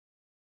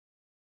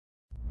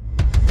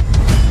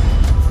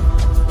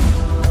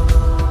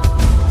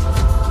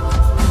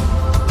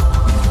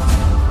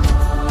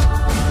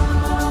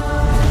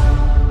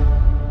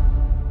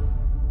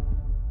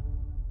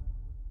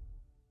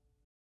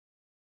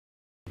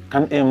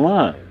Can a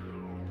man,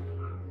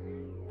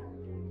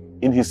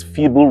 in his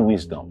feeble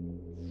wisdom,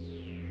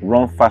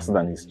 run faster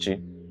than his chi?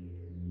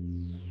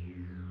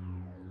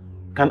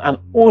 Can an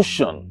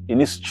ocean, in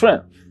its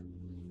strength,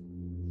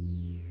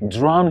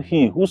 drown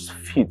he whose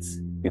feet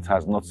it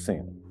has not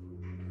seen?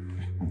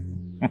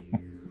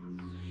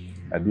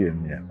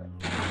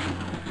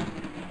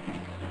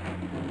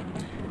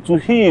 To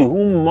he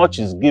whom much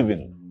is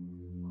given,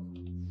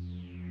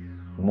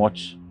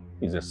 much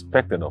is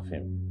expected of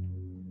him.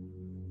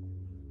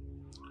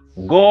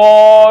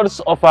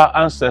 Gods of our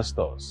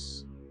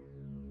ancestors,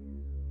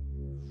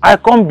 I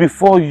come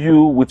before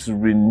you with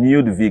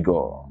renewed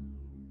vigor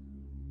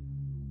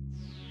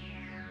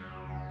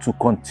to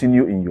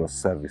continue in your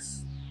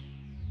service.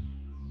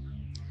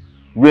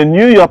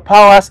 Renew your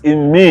powers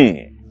in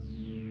me.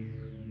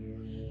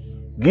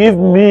 Give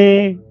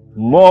me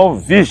more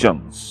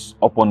visions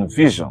upon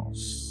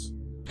visions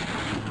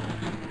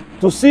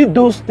to see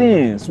those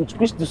things with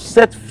which to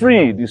set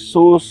free the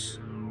souls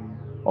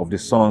of the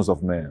sons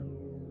of men.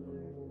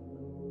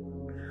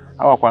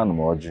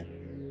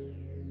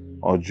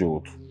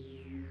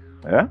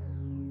 Yeah?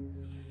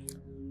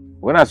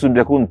 When I should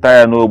be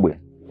tired no way.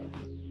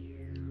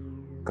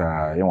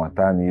 Ka you want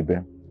to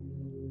ibe.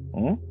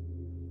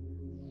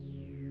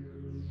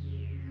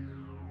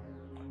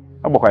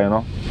 Abokwa you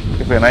know.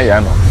 If na ya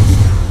no.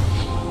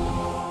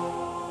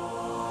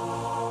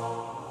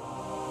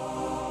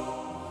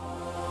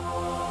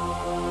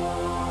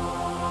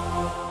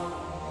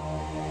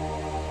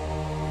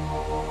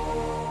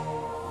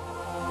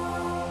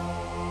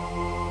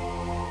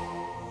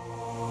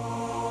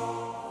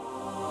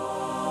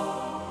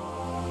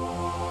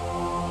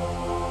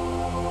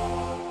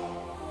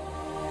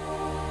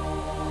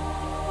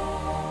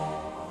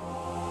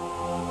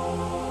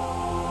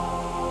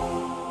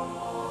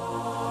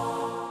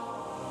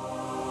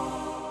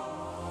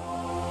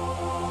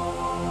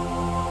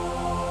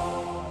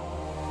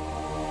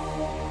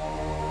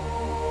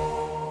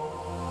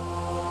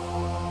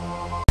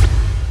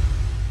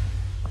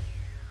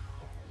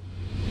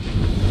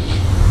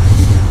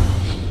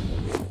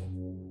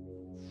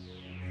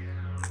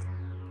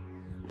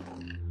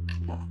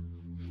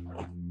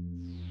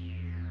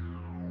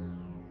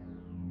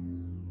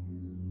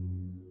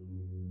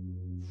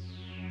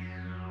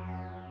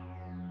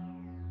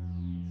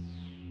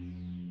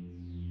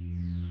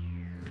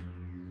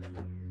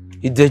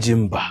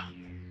 Idejimba,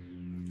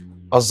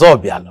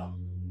 Ozobialo,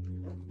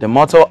 the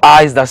mortal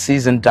eyes that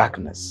sees in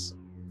darkness,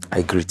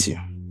 I greet you.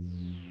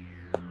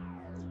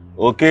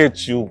 Okay,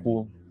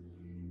 Chupu,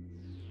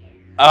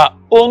 our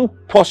own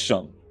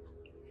portion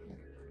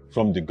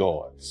from the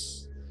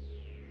gods,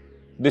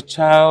 the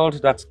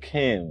child that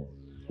came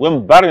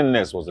when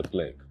barrenness was a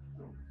plague.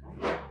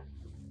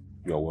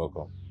 You are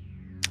welcome.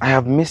 I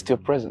have missed your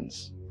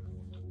presence.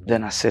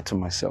 Then I said to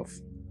myself,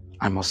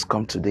 I must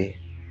come today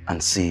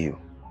and see you.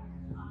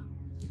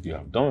 You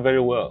have done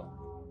very well.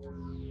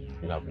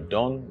 You have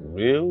done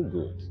real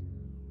good.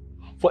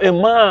 For a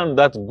man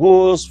that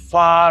goes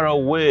far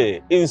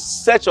away in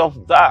search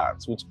of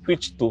that with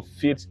which to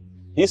feed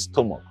his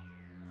stomach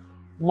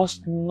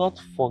must not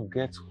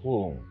forget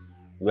home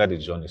where the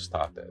journey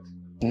started.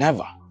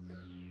 Never.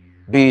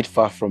 Be it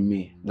far from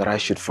me that I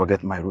should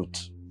forget my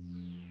root.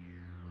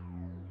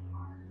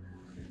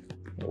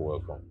 You're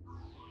welcome.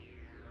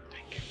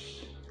 Thank you.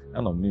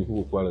 I don't know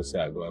who will say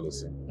I go to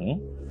see.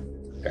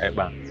 Okay,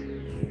 bye.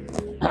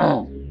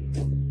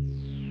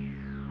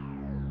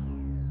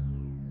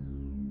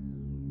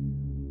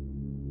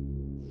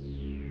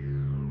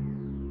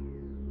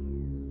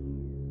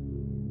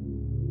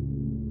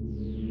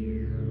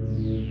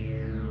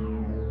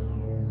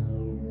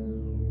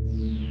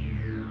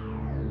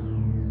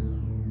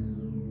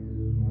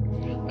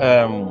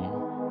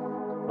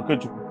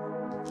 Okay,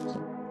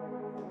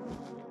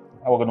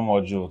 I was gonna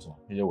more Joe.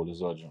 Here with the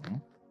surgeon.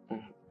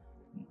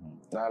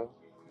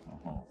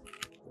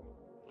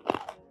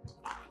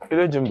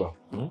 Jimbo,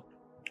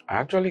 I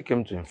actually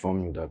came to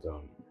inform you that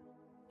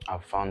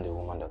I've found a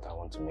woman that I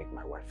want to make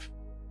my wife.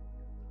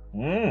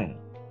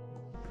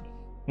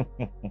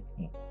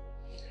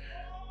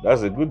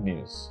 That's a good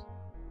news.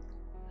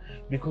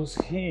 Because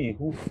he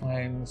who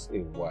finds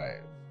a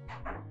wife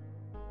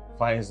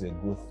finds a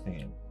good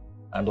thing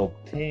and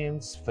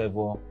obtains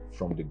favor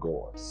from the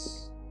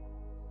gods.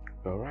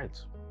 You're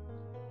right.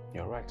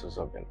 You're right,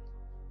 Uzobin.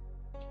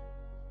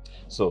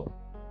 So,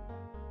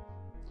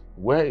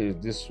 where is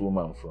this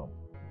woman from?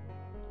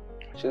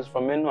 She's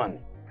from Menuani.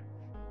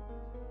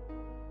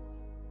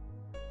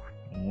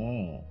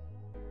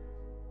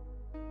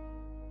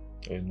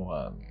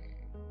 Menuani.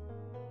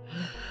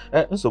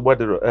 So,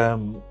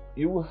 Badero,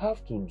 you will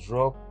have to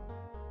drop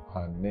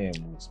her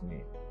name with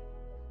me,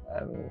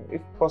 and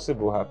if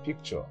possible, her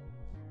picture,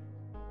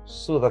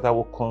 so that I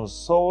will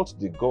consult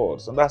the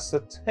gods and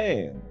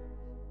ascertain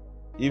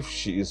if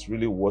she is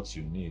really what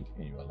you need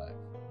in your life.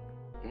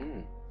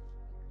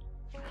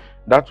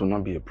 That will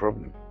not be a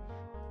problem.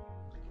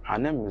 Her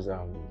name is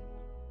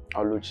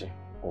Oluchi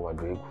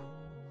Owaduegu.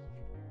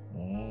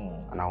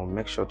 And I will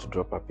make sure to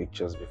drop her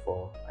pictures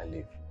before I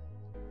leave.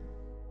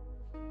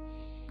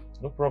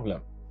 No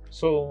problem.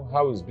 So,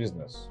 how is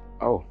business?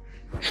 Oh,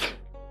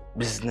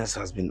 business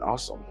has been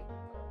awesome.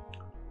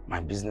 My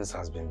business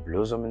has been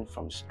blossoming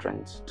from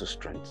strength to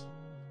strength.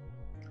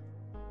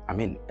 I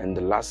mean, in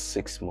the last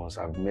 6 months,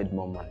 I've made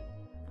more money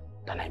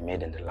than I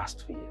made in the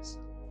last 2 years.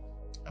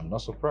 I'm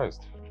not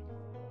surprised.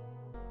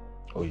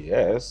 Oh,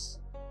 yes.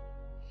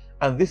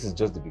 And this is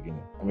just the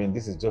beginning. I mean,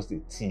 this is just the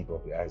tip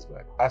of the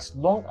iceberg. As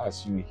long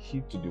as you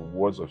heed to the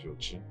words of your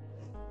chin,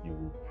 you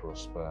will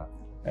prosper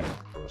and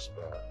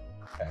prosper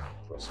and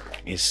prosper.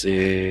 You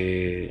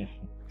see.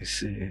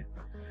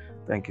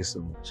 Thank you so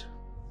much.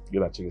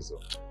 You're not chicken, so.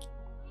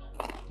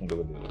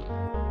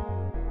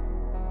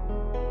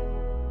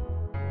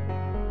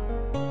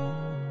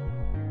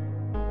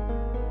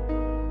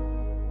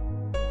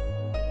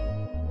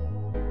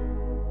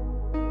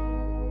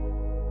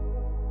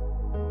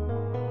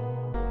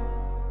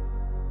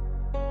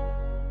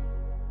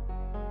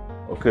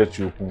 Okay,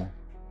 Chukwu.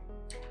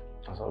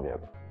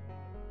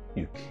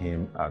 You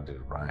came at the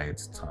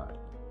right time.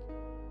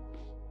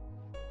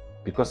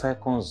 Because I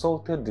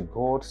consulted the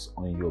gods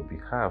on your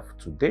behalf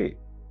today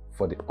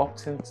for the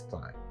umpteenth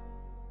time,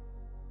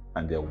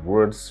 and their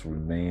words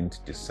remained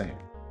the same.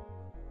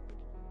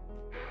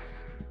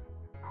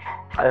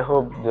 I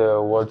hope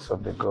the words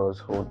of the gods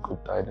hold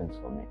good tidings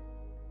for me.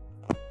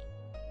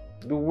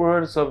 The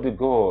words of the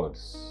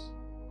gods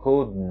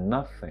hold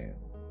nothing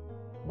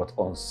but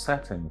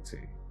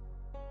uncertainty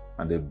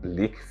and a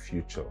bleak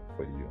future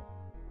for you.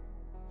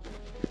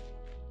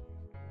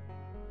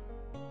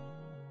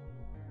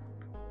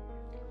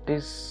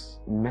 This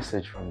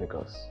message from the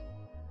gods,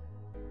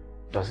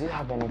 does it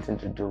have anything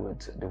to do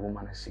with the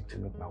woman I seek to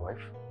make my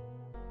wife?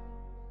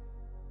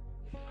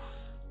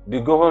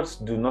 The gods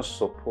do not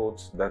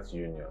support that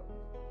union.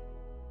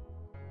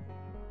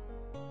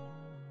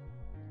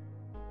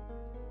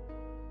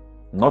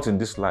 Not in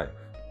this life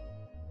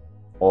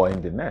or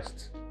in the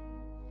next.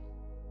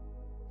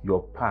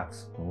 Your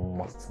paths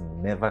must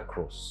never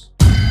cross.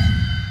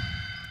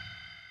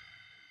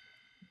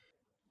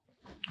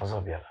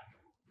 Ozobiala,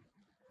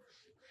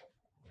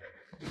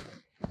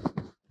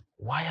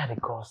 why are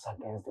the gods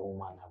against the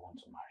woman I want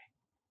to marry?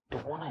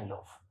 The one I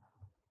love.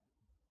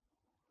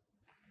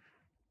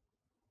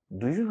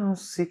 Do you now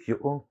seek your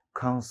own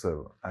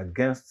counsel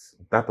against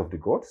that of the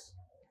gods?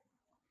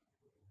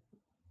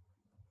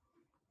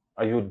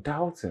 Are you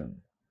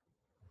doubting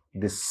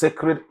the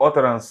sacred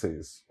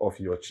utterances of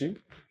your chief?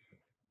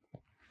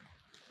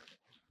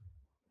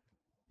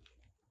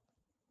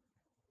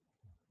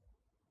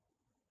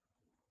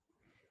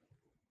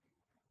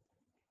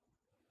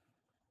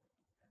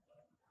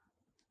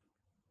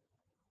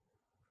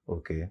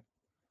 Okay.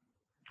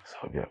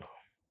 Ozobiala.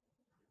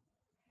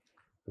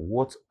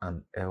 What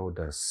an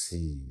elder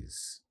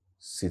sees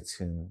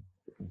sitting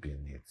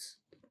beneath,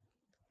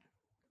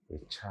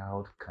 a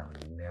child can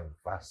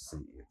never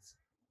see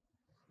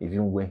it,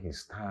 even when he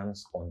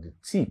stands on the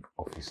tip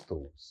of his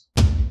toes.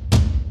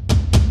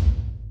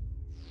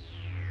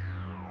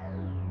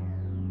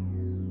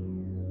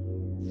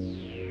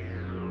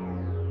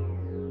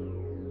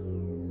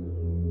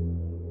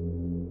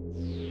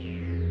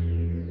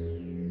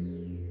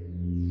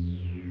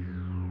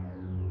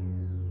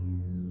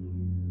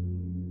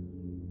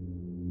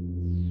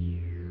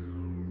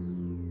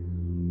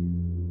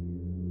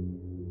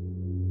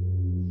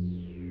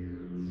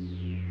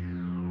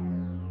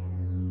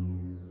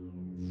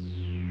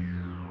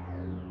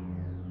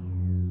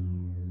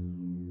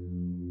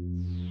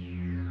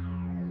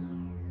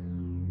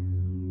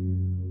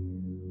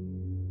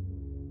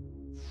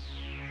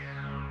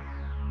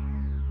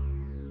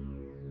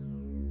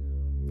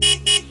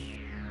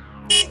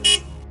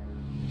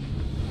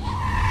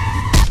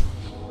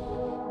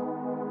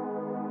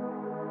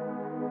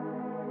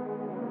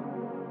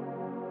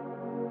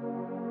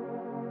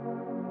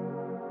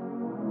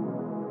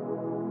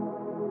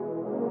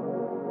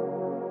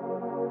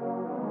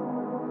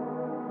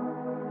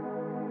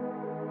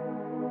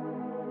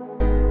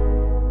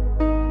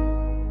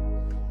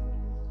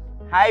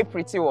 Hi,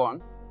 pretty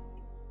one.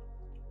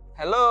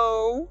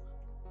 Hello?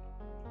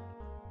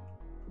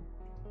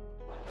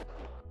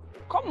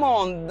 Come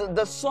on,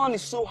 the sun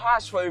is so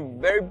harsh for a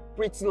very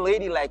pretty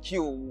lady like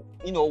you,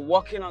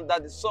 walking under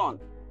the sun.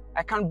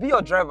 I can be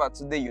your driver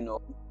today,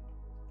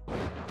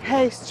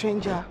 Hey,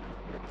 stranger.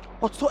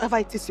 Whatsoever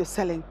it is you're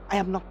selling, I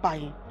am not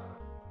buying.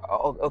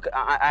 Okay,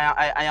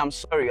 I am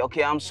sorry.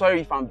 Okay, I'm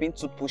sorry if I'm being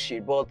too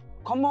pushy, but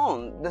come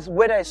on, this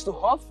weather is too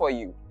hot for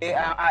you.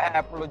 I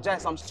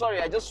apologize. I'm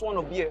sorry. I just want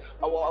to be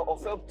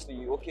of help to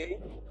you, okay?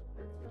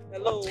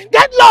 Hello?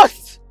 Get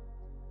lost!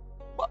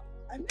 But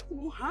I meant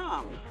no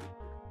harm.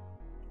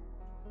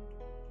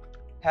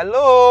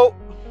 Hello?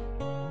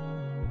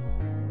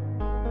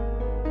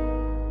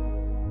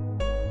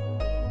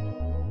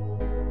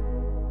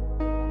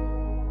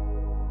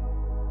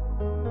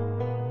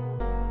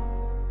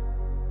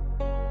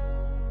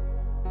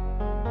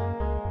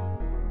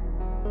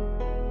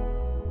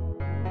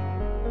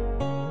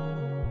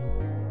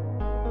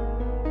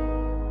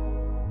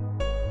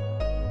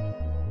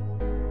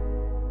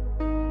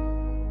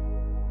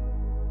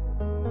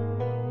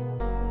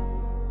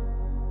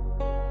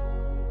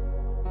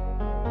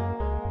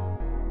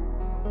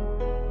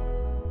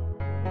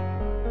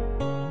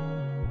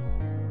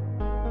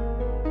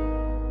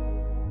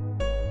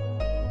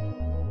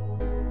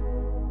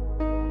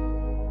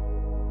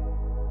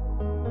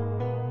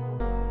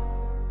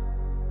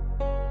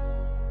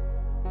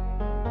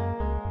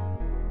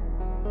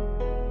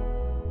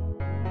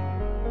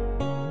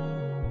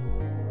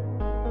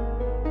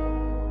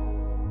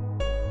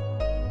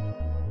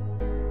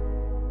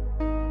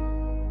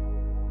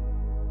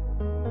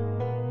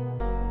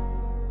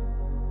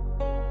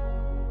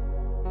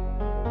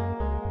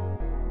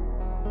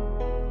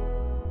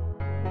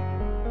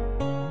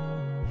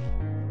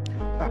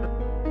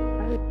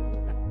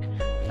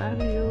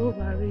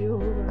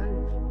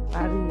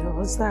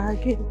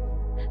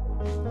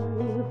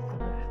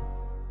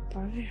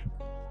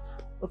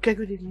 Okay,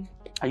 good evening.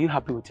 Are you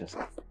happy with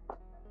yourself?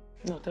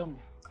 No, tell me.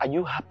 Are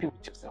you happy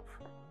with yourself?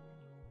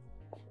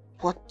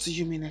 What do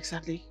you mean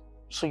exactly?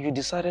 So you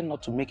decided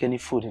not to make any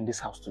food in this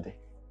house today?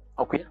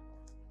 Okay.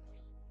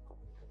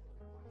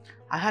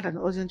 I had an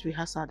urgent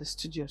rehearsal at the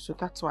studio, so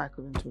that's why I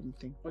couldn't do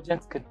anything.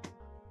 Urgent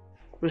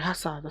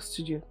rehearsal at the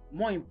studio.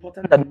 More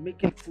important than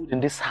making food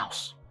in this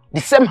house. The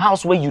same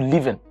house where you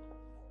live in.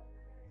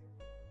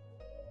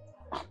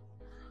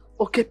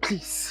 Okay,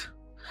 please.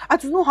 I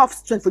do not have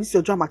strength for this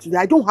your drama today.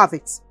 I don't have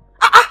it.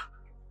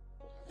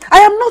 I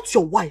am not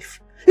your wife.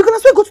 You can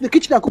as well go to the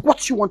kitchen and cook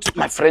what you want to eat.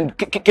 My friend,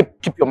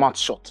 keep your mouth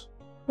shut.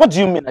 What do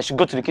you mean I should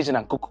go to the kitchen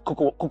and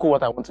cook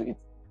what I want to eat?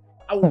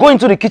 I will go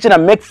into the kitchen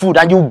and make food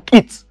and you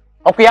eat.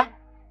 Okay?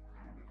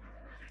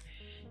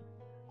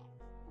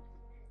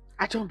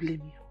 I don't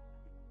blame you.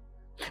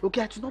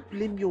 Okay, I do not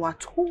blame you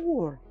at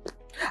all.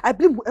 I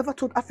blame whoever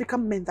told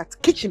African men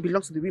that kitchen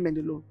belongs to the women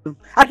alone.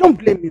 I don't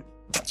blame you.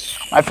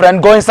 My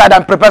friend, go inside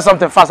and prepare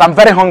something fast. I'm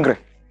very hungry.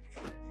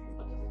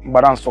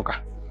 Baran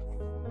Soka.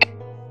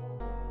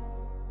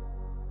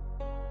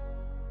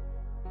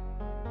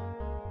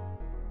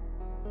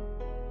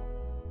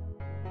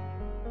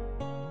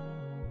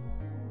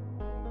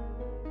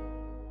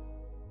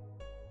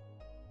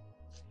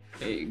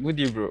 Hey, good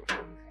day, bro.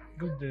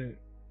 Good day.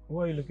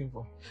 What are you looking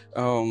for?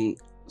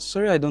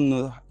 Sorry I don't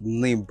know the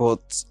name,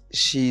 but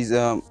she's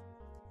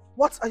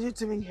What are you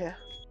doing here?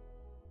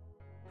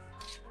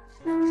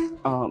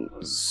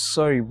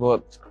 sorry,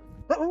 but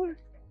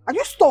Are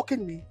you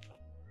stalking me?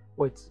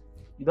 Wait,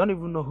 you don't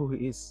even know who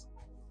he is.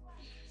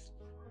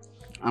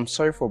 I'm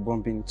sorry for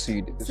bumping into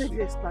you this Save week.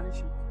 your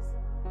explanation.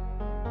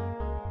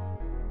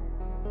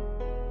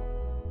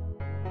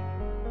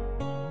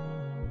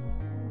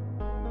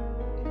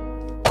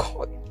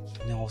 God,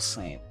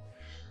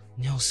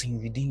 Nelson,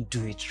 you didn't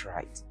do it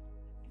right.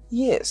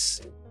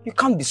 Yes, you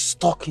can't be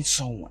stalking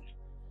someone.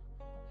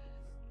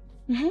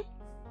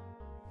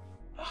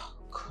 Oh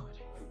God.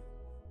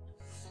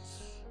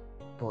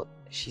 But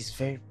she's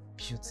very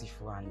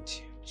beautiful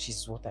and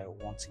she's what I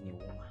want in a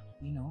woman.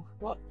 You know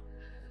what?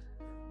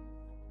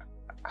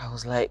 I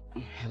was like,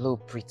 hello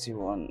pretty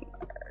one,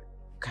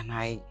 can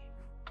I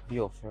be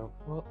of help?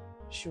 Well,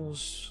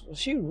 was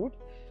she rude?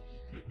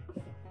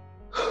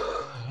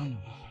 I don't know.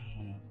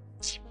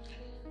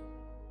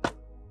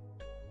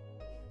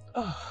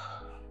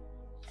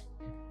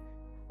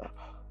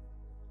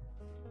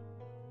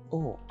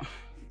 Oh.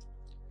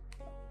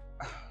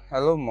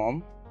 Hello,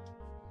 Mom.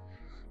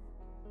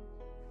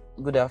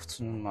 Good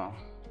afternoon, Ma.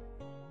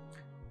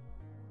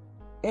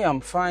 Hey,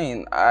 I'm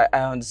fine. I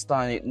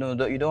understand it. No,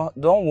 you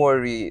don't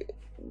worry.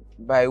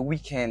 By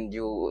weekend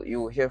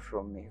you'll hear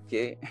from me,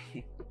 okay?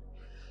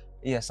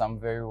 Yes, I'm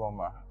very well,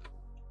 Ma.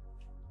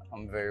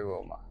 I'm very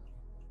well, Ma.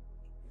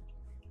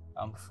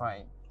 I'm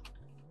fine.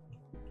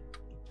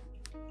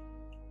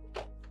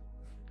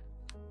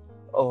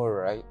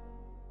 Alright,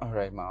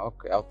 Ma.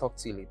 Okay, I'll talk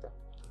to you later.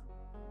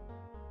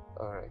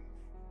 Alright,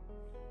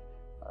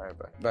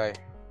 bye.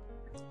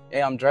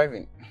 Hey, I'm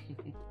driving.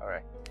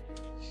 Alright.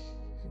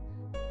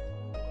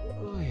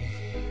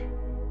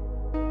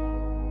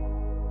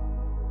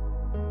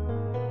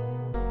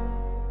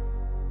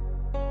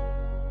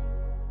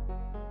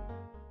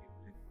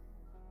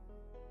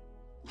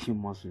 You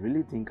must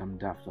really think I'm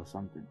daft or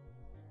something.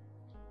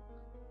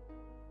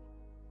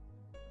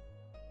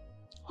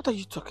 What are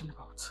you talking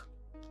about?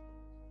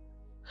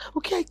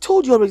 Okay, I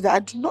told you already that I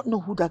do not know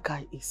who that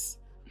guy is.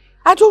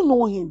 I don't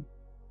know him.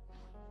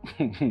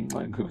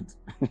 My God.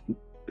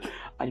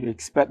 And you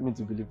expect me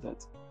to believe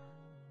that?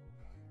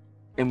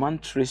 A man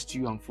traced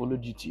you and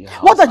followed you to your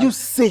house. What are you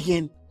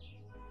saying?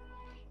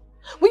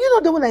 Were you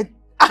not the one I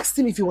asked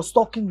him if he was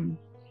stalking me?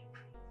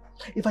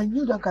 If I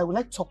knew that guy, would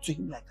I talk to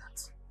him like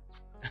that?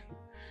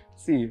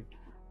 See,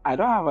 I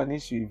don't have an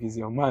issue if he's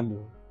your man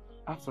though.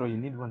 After all, you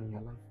need one in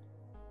your life.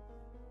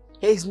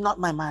 He is not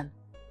my man.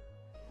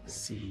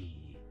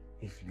 See,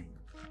 Evelyn,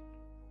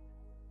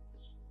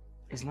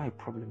 it's not a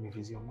problem if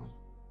he's your man.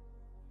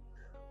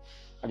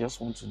 I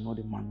just want to know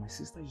the man my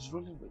sister is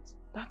rolling with.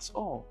 That's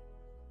all.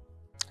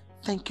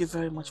 Thank you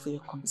very much for your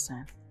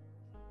concern.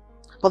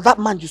 But that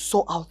man you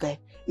saw out there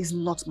is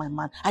not my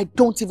man. I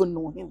don't even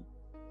know him.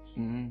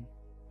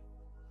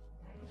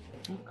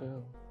 Okay.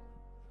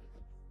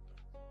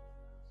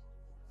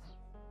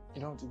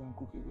 You don't want to go and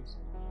cook it?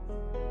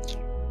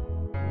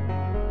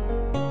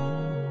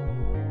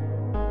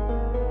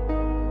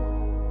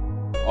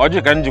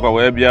 Oji ka njikwa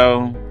wee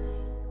bịa.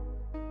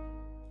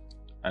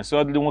 Asị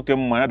ọ dịrị nwoke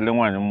mma, ya dịrị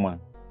nwaanyị mma.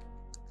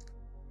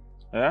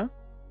 Eh?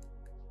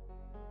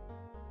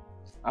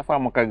 Afọ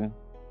amaka gị.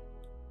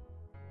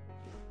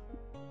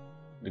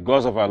 The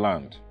gods of our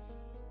land.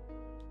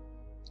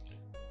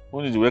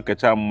 Unu ji wee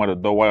kechaa mmadụ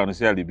dọwa ya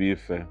n'isi alibi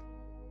ife.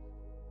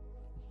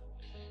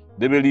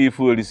 Debere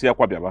ifu erisi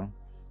akwa bịaba.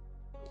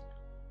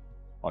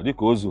 Ọ dị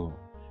ka ozu.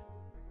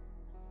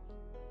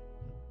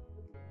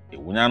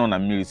 Ewunye anụ na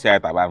mmiri si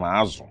anyị taba na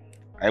azụ.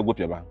 Anyị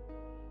gwepịaba.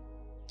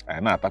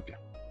 Anyị na-atapịa.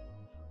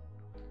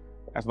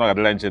 Asị na ọ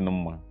ga-adịla nche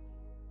mma.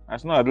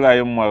 As no adla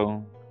yum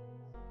well.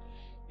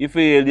 If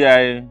ye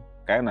lie,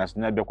 kind as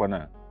never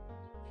corner.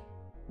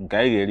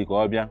 Nkai eri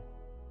ko bia.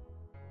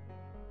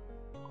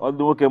 All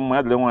the work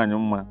mad le wan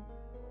yum.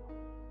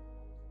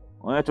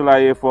 Onye chụla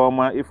ya ife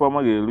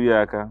ọma ga-eru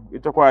ya aka.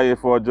 Ịchọkwa ya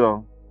ife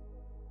ọjọọ.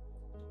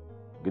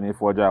 Gịnị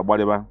ife ọjọọ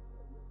agbalịba?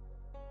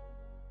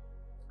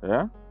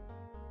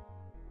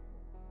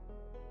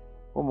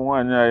 Ụmụ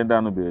nwaanyị anyị ndị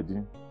anụbeghị di.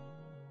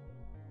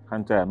 Ha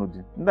ncha ya anụ di.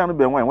 Ndị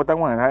anụbeghị nwaanyị nweta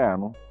nwaanyị ha ya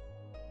anụ.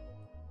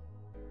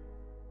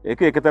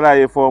 Eke eketara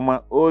ya ife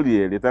ọma,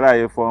 orie letara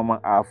ya ife ọma,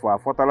 afọ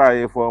afọtara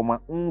ya ife ọma,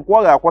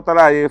 nkwọ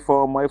ga-akwọtara ya ife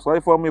ọma,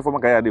 ife ọma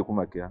ka ya na-ekwu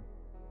maka ya.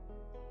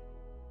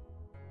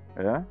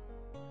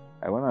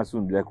 I want to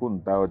assume they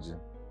couldn't touch.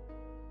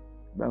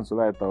 Then so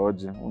I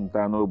touch,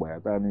 untano by a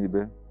tiny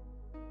bit.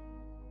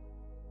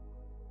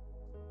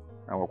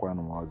 I walk on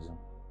the margin.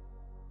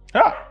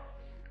 Ha!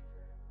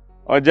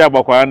 Oja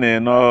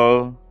Bakwane,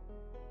 no.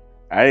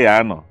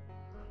 I know.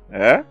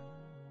 Eh?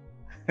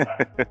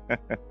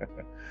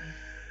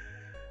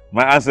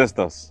 My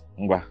ancestors.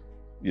 Ngwa.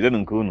 You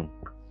didn't kunu.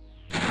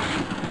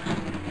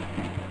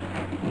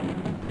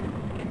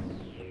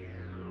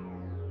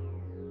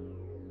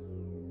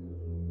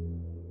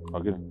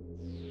 Okay.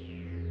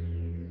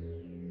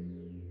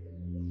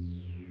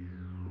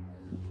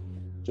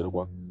 Chelo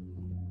kwa.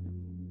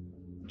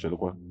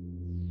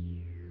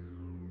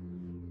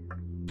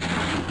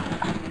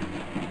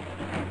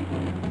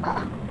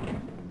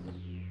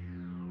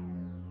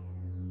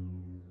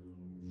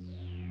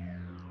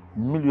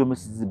 Million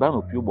Mrs.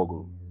 Bano Pio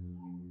Bogo.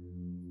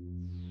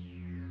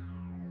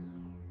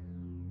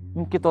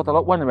 Nkito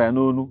talk one by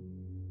no.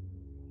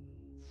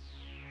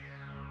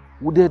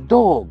 Would a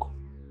dog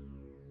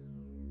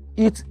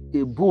eat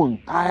a bone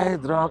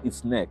tied around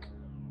its neck?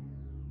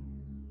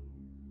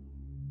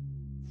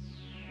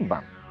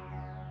 Bam.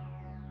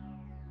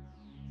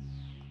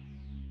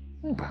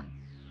 Bam.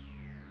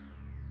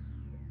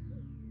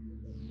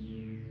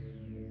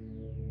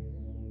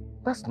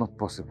 That's not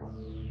possible.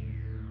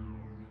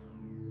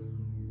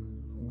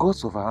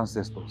 Gods of our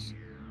ancestors.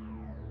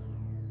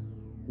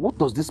 What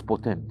does this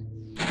portend?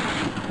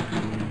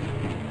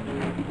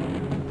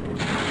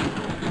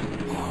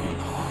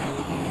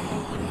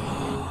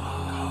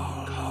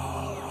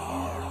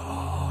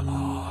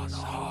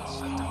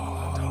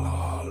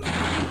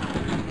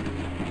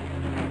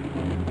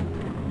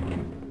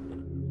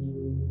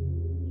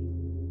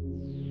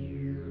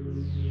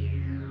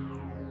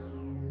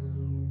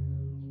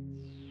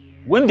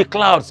 When the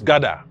clouds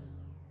gather,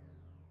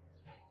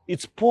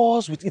 it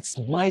pours with its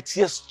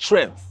mightiest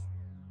strength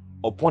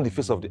upon the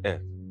face of the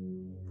earth.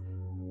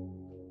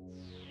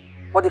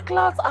 But the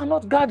clouds are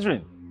not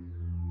gathering.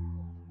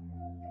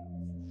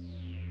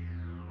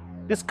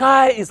 The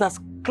sky is as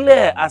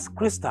clear as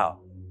crystal.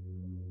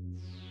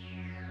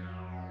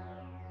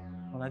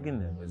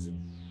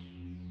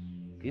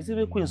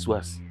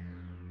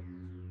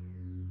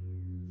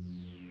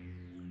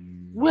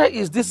 Where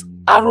is this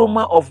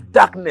aroma of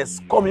darkness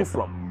coming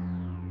from?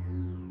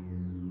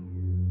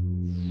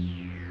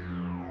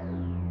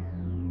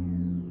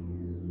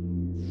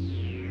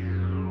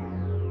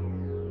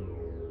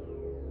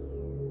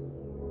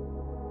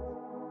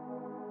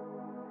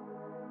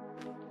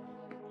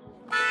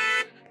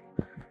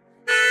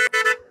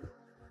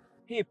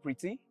 Hey,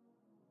 pretty.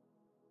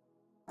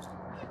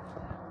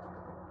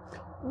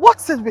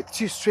 What's it with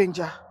you,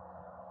 stranger?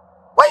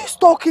 Why are you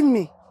stalking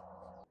me?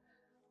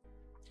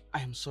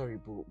 I am sorry,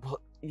 boo,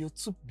 but you're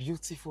too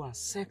beautiful and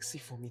sexy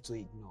for me to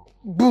ignore.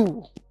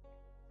 Boo!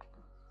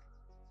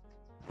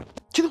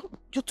 You know,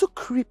 you're too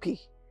creepy,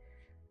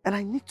 and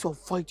I need to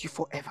avoid you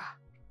forever.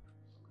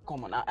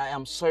 Come on, I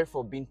am sorry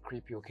for being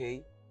creepy,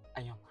 okay?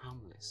 I am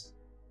harmless.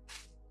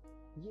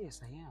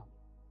 Yes, I am.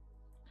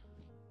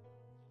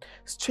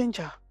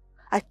 Stranger,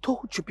 I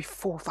told you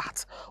before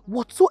that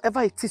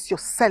whatsoever it is you're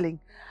selling,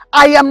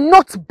 I am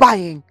not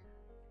buying.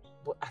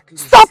 But at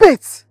least... Stop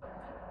it!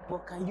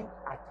 But can you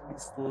at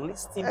least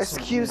listen to me?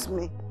 Excuse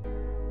me.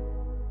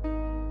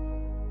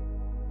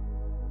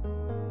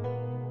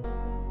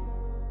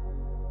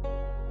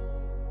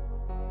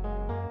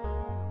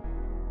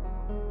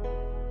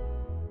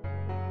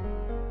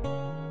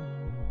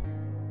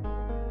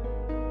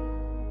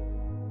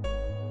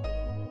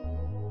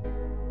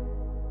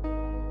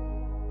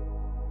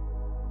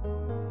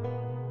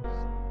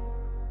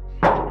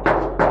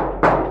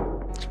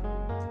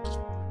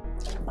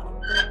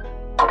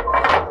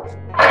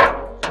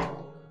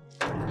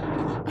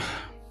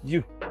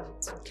 You.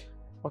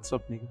 What's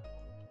up, nigga?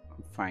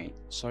 I'm fine.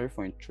 Sorry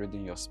for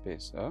intruding your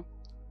space, huh?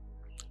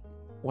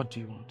 What do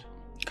you want?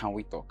 Can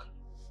we talk?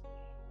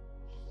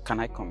 Can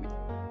I come in?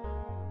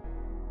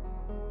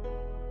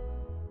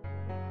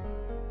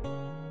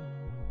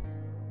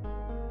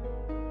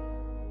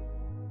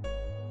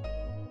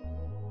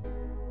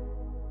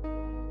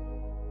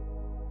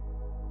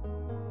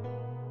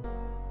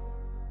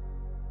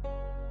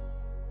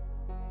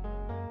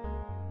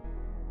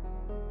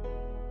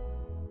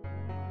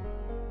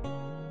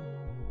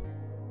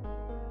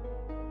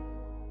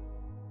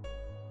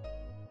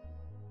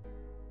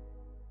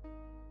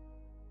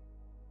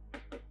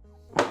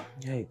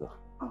 Here you go.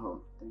 Oh,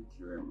 thank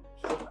you very much.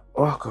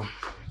 Welcome.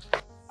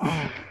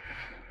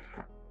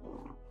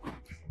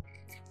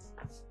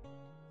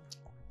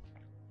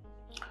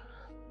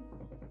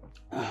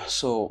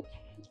 So,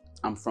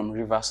 I'm from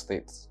River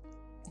State.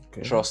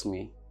 Okay. Trust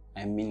me,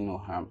 I mean no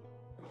harm.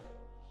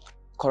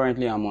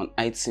 Currently, I'm on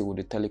IT with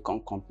the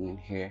telecom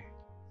company here.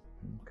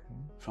 Okay.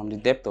 From the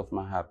depth of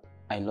my heart,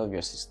 I love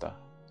your sister.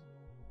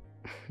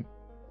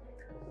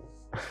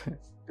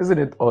 Isn't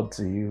it odd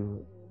to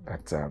you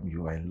that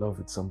you are in love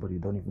with somebody you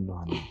don't even know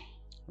her name?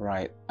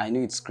 Right, I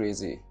know it's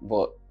crazy,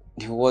 but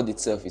the word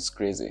itself is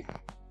crazy.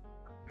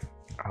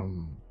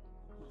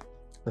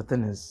 The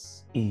thing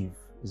is, Eve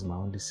is my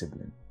only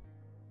sibling.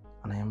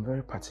 And I am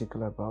very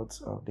particular about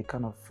the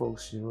kind of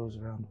folks she rolls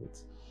around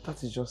with.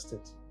 That is just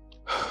it.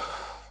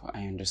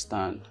 I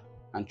understand.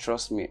 And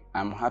trust me,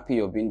 I'm happy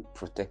you're being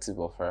protective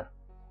of her.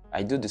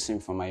 I do the same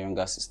for my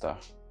younger sister.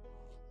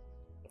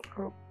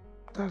 Oh,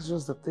 that's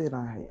just the thing.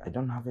 I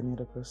don't have any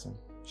other person.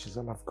 She's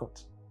all I've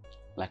got.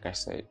 Like I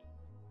said,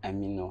 I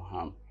mean no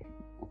harm.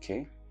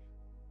 Okay?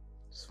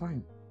 It's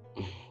fine.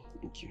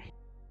 Thank you.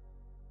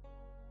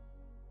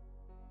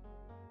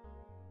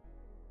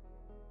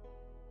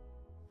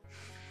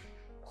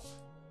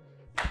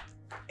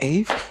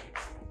 Eve?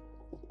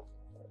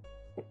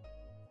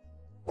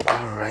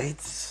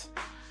 Alright.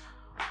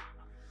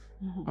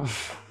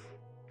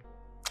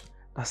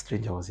 That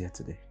stranger was here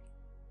today.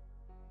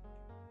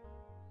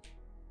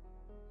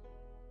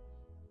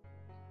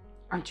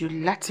 And you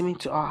let him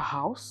into our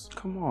house?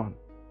 Come on.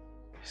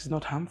 He's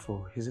not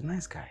harmful. He's a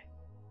nice guy.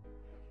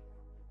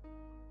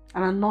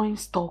 An annoying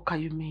stalker,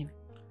 you mean?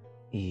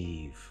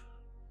 Eve.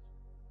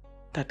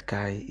 That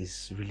guy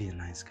is really a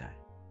nice guy.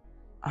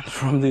 And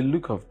from the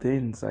look of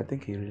things, I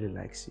think he really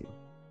likes you.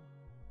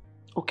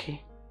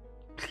 Okay.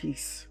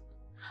 Please.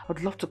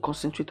 I'd love to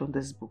concentrate on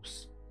these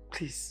books.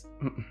 Please.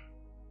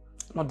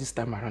 Not this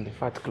time around. In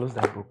fact, close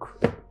that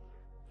book.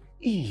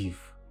 Eve.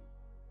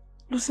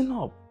 Loosen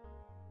up.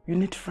 You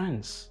need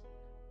friends.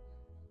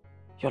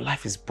 Your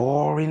life is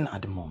boring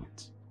at the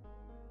moment.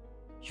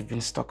 You've been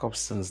stuck up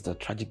since the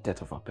tragic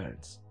death of our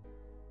parents.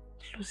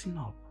 Loosen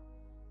up.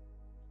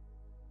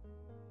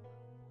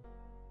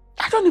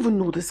 I don't even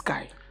know this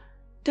guy.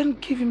 Then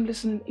give him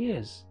listening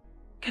ears.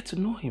 Get to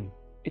know him.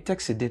 It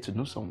takes a day to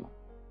know someone.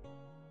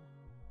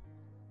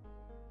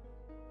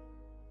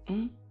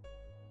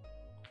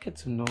 Get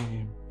to know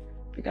him.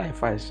 The guy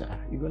fine, Sha.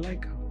 You go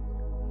like him.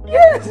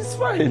 Yes, it's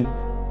fine.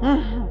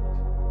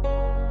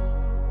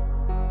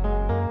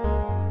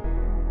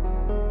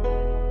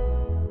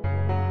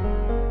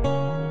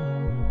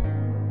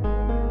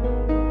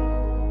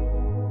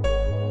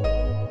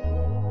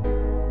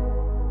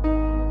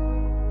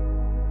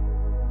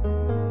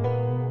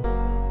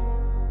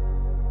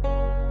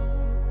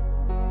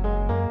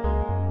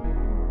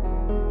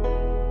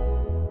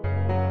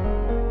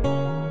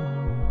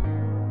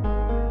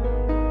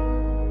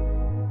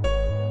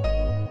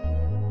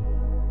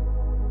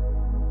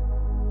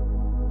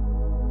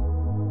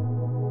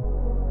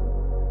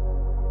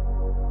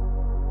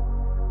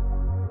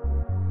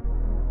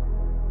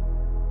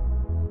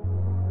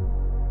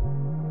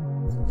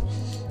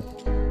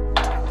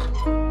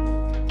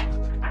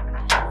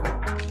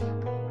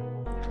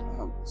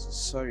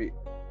 Sorry.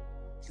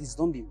 Please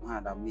don't be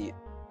mad at me.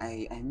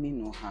 I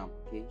mean no harm,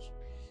 okay?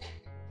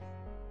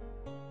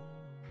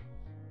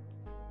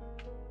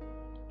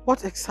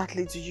 What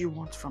exactly do you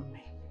want from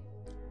me?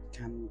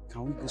 Can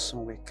we go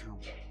somewhere calm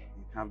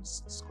and have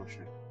this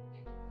discussion?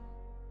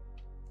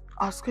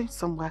 I was going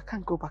somewhere. I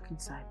can't go back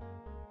inside.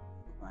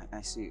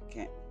 I see you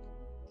can't.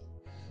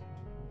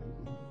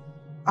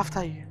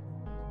 After you.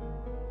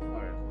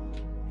 Alright.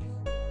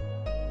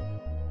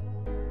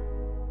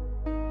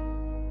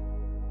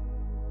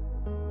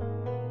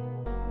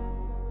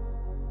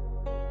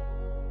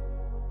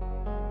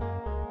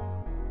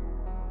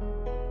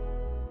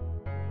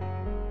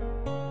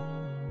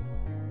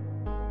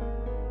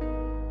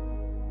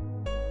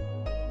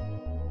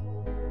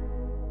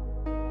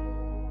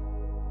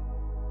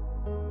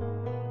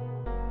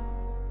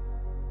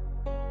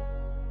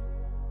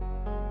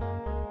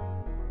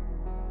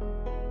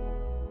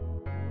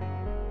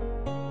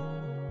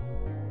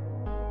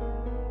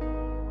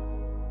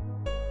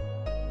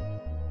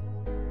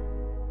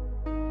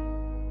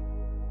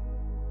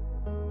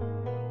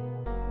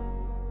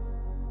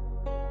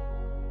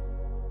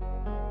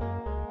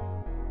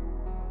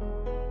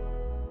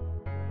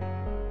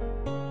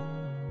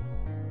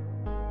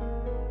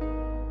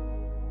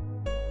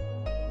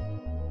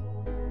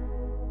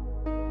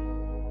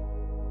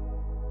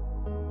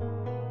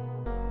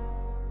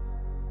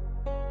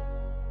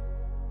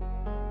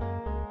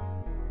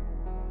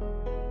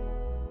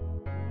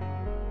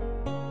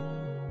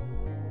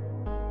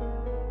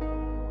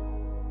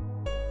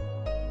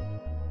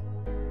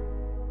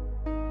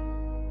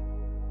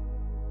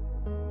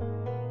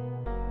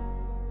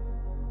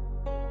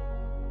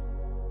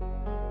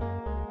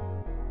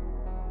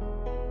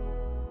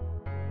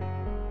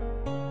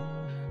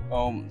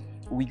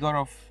 We got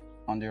off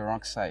on the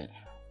wrong side.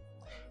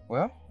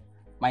 Well,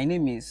 my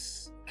name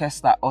is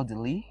Kester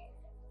Odili.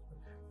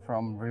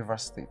 From River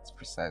State,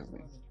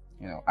 precisely.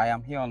 I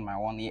am here on my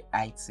own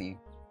IT,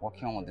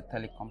 working on the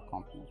telecom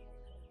company.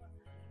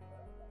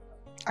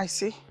 I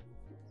see.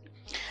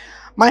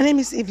 My name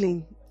is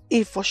Evelyn,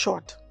 Eve for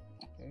short.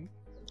 Okay.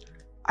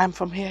 I'm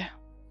from here,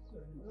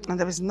 and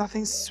there is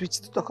nothing sweet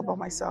to talk about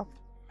myself.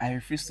 I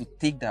refuse to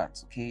take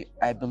that, okay?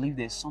 I believe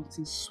there's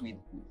something sweet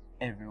in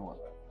everyone.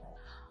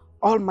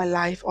 All my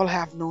life, all I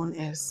have known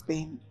is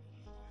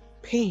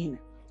pain,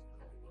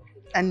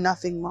 and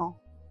nothing more.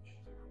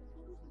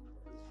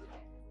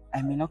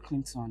 I may not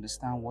claim to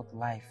understand what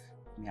life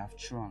may have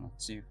thrown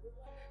at you,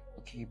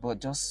 okay? But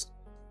just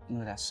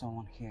know that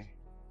someone here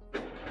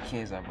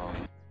cares about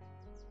you.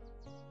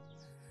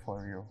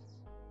 For real.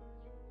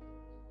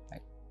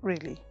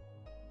 Really?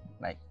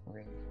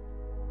 Really.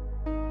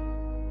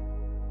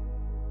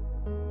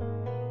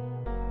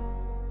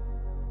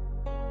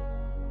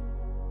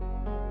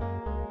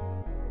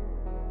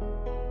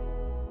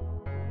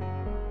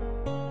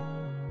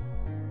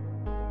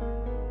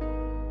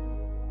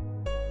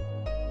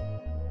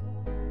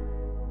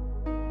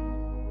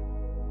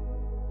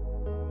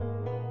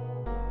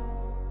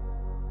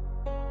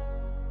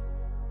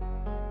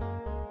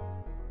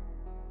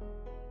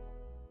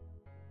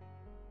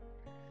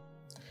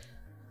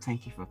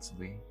 Thank you for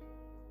today.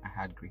 I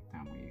had a great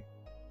time with you.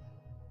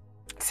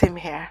 Same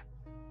here.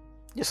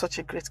 You're such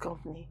a great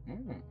company.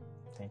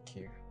 Thank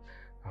you.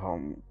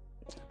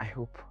 I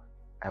hope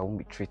I won't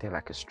be treated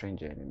like a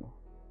stranger anymore.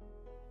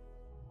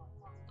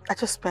 I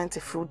just spent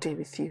a full day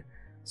with you,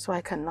 so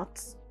I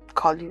cannot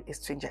call you a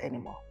stranger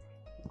anymore.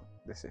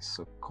 This is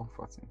so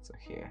comforting to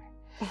hear.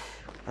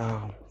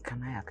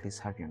 Can I at least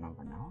have your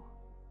number now?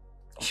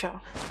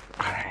 Sure.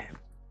 Alright.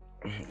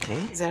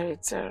 Okay. 080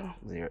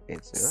 080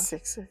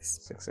 66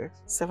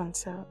 66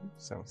 77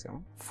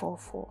 77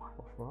 44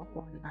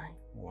 44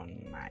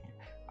 19.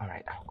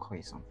 Alright, I'll call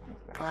you something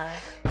like that.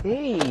 Alright.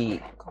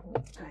 Hey! Come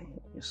on.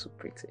 You're so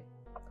pretty.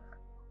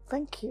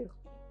 Thank you.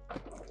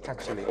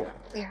 Catch you later.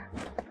 Yeah.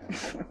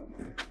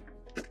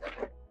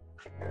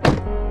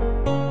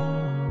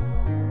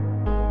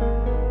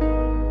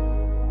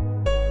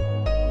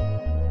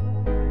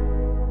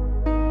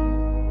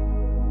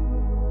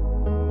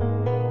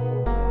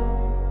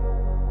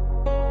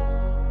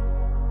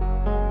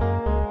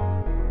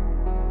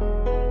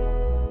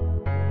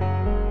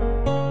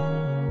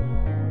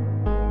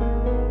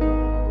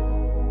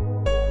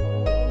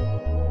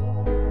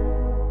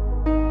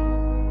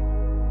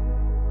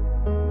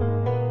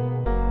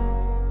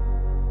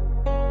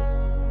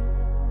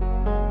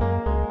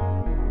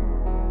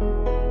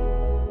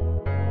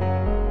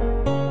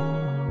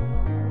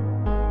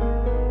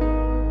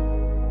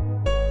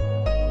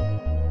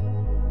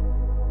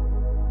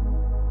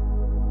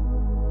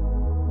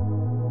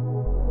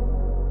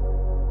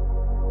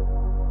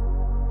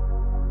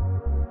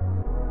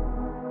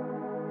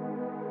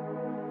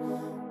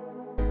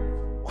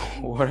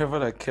 Whatever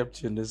that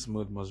kept you in this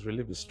mood must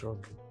really be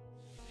strong.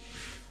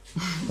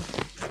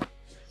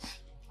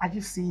 Are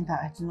you saying that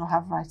I do not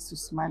have rights to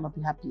smile or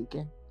be happy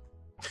again?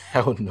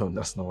 Hell no,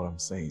 that's not what I'm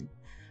saying.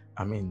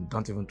 I mean,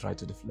 don't even try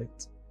to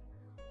deflect.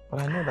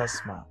 But I know that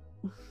smile.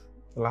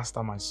 The last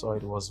time I saw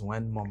it was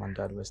when Mom and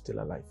Dad were still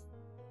alive.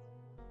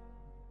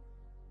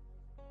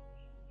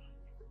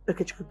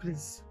 Okay, Chiku,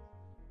 please.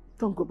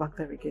 Don't go back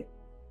there again.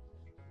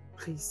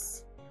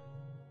 Please.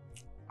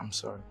 I'm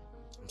sorry.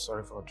 I'm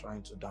sorry for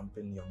trying to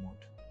dampen your mood.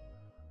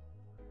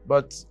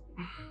 But,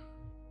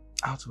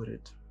 out with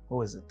it.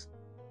 Who is it?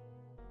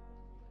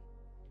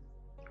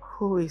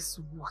 Who is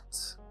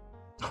what?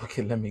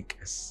 Okay, let me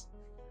guess.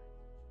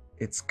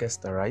 It's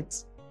Kester, right?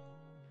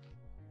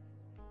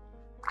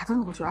 I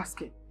don't know what you're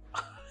asking.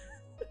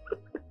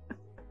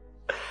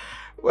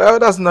 Well,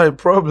 that's not a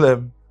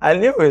problem. I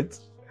knew it.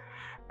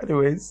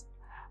 Anyways,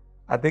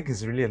 I think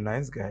he's really a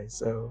nice guy,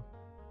 so...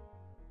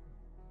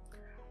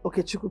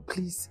 Okay, Chiku,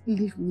 please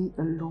leave me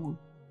alone.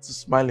 To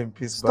smile in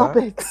peace, Stop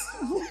ba? it.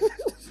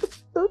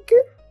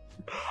 Okay?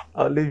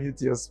 I'll leave you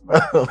to your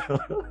smile.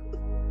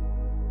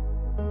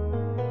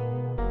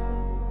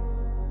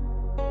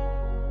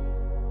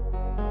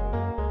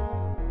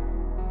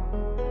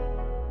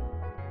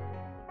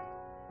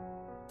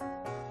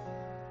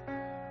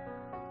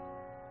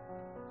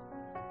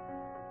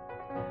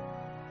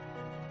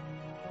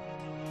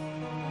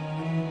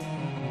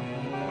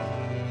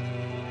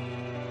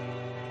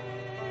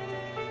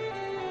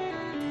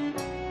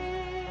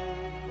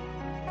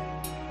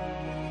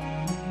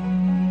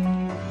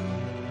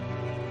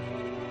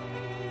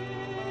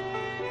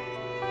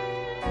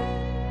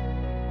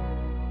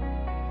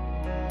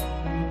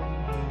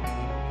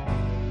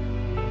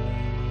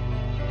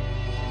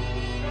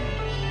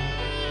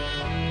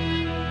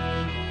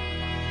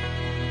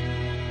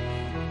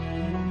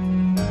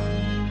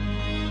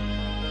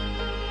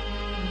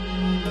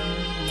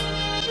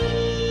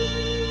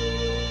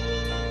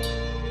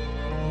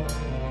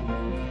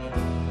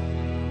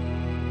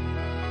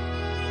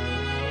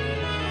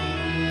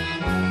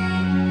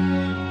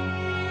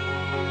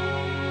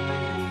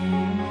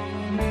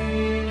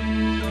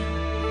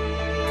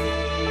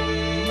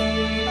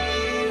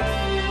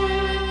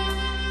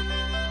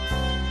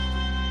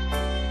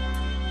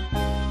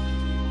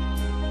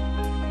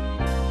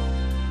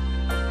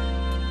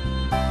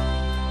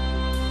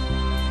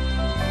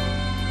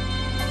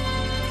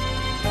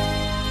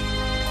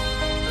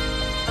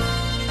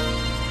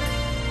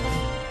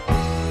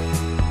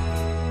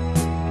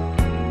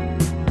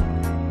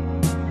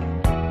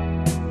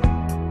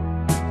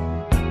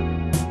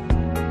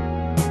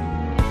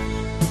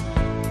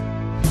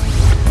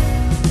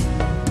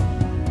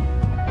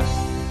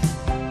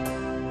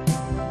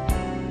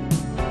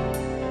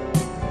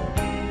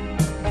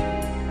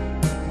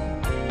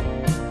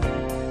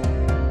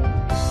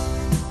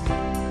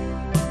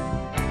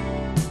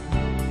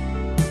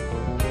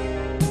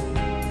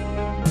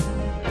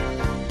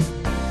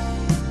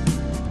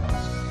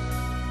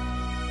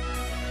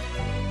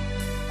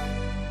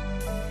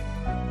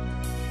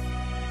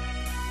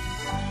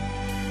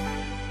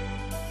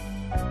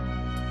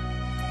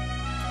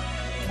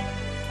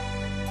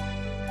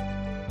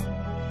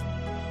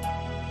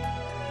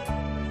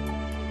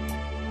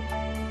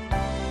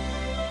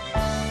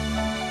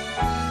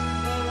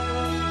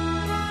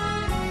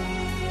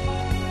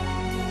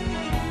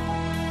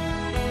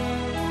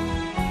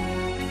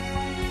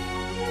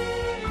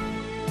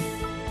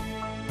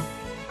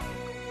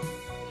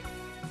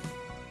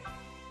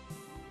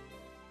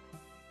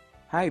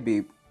 Hi,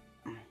 babe.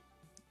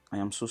 I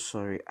am so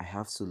sorry. I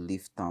have to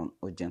leave town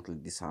urgently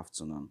this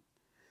afternoon.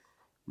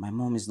 My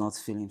mom is not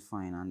feeling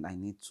fine and I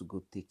need to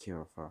go take care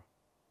of her.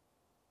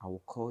 I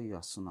will call you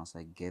as soon as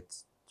I get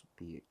to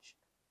PH.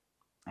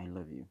 I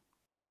love you.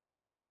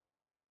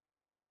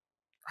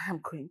 I am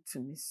going to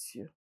miss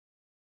you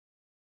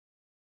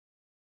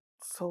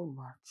so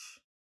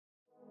much.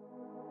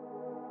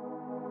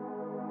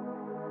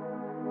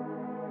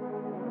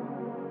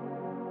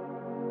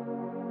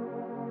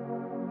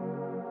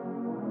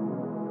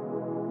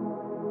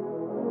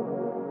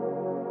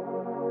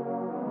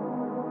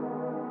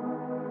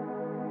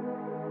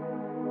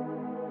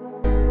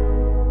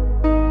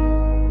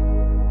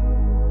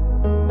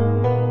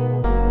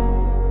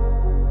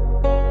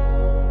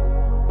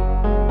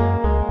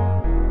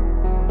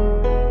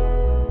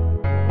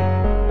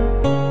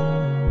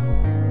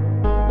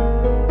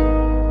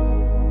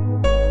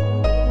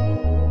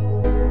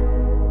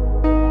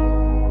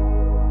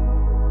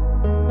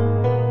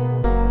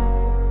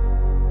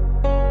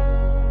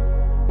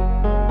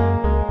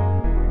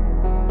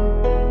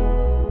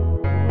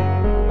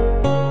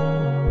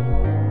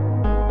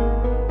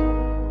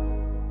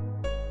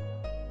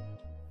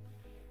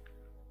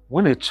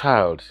 When a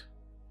child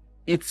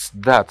eats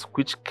that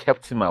which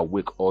kept him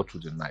awake all through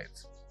the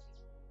night,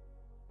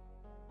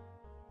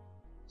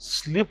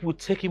 sleep will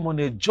take him on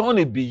a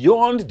journey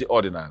beyond the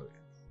ordinary.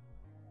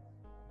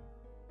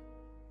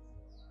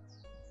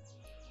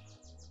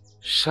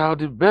 Shall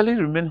the belly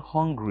remain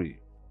hungry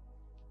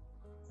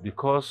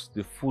because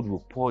the food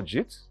will purge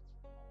it?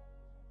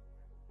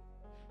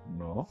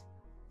 No.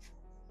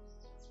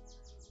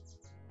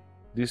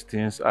 These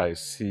things I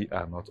see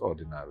are not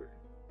ordinary.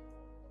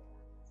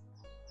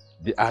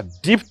 They are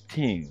deep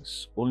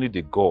things only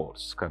the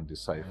gods can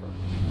decipher.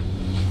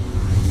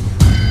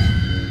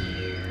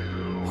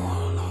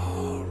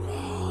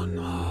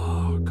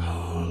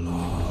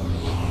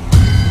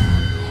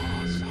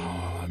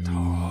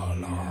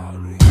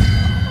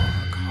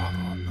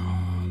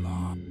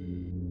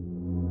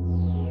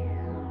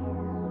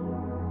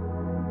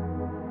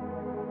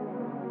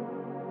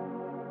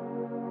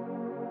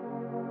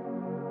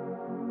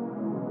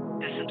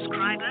 The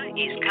subscriber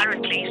is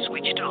currently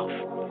switched off.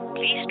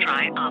 Please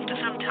try after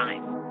some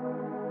time.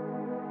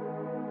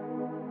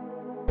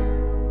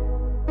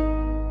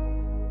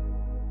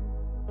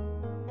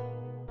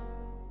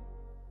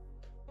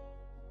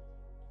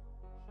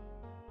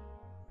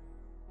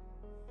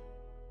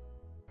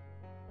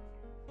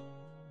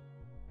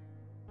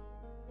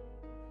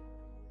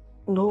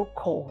 No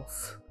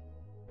calls.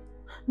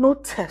 No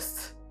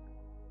tests.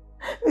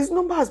 His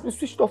number has been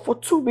switched off for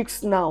 2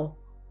 weeks now.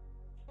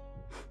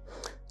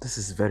 This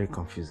is very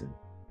confusing.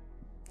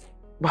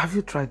 But have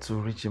you tried to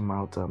reach him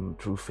out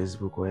through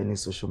Facebook or any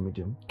social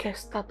medium?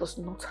 Kester does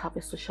not have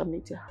a social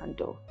media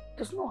handle.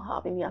 Does not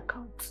have any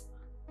account.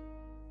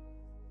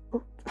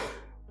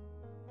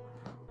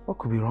 What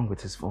could be wrong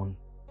with his phone?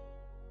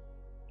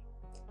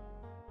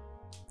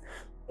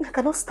 I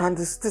cannot stand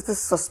this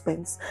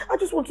suspense. I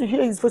just want to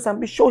hear his voice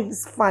and be sure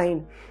he's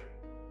fine.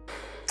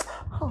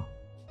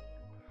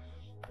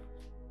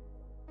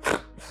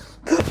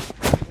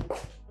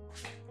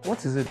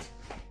 What is it?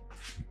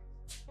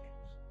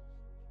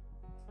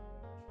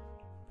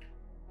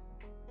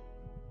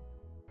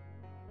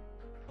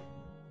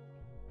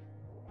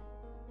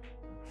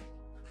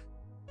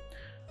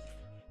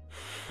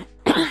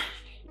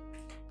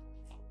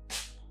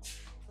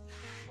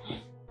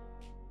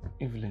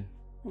 Evelyn.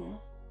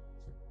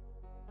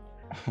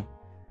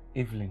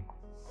 Evelyn,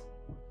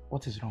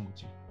 what is wrong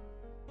with you?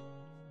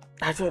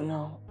 I don't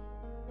know.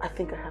 I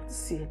think I have to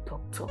see a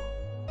doctor.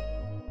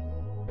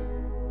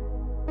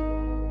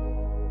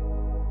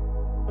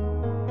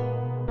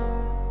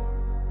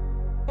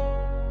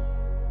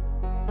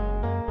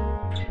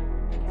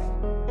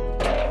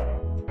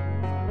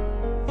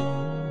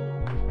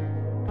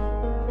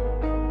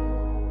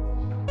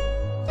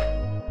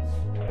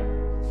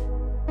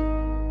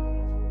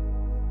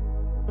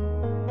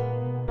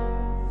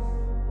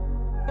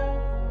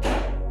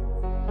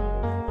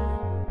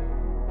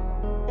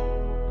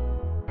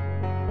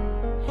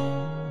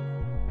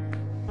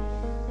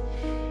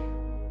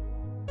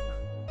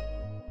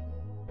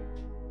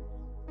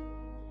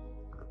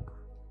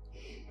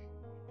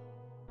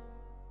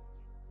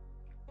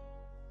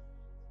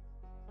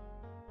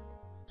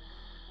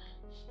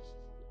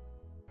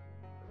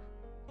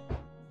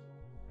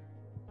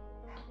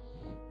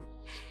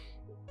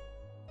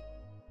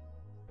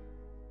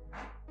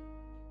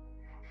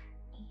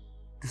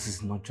 This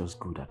is not just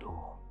good at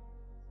all.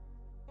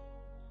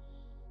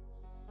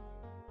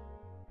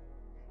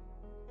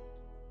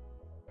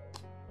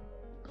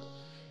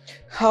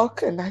 How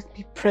can I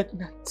be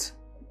pregnant?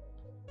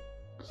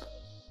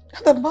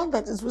 The man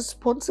that is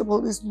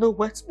responsible is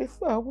nowhere to be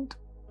found.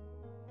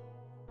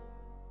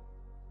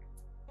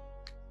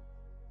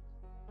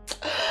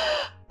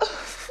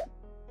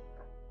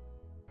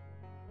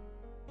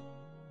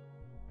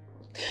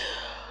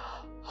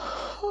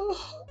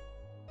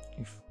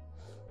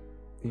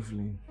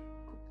 Evelyn.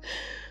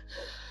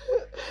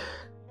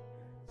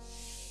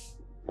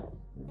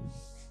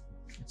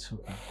 It's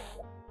okay.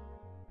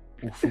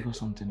 We'll figure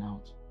something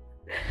out.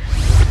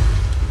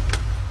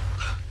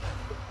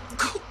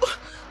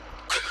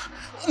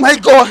 Oh my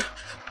God!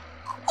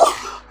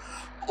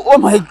 Oh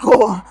my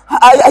God!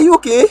 Are you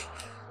okay?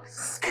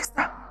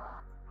 Kester,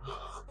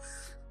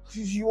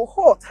 you're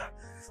hot.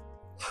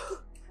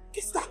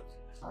 Kester.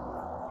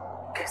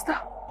 Kester.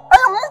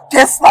 I am not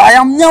Kester, I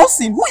am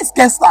Nelson. Who is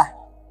Kester?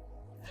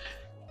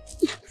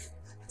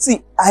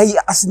 See, I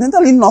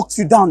accidentally knocked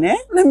you down, eh?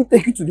 Let me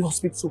take you to the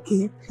hospital,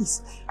 okay?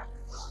 Please.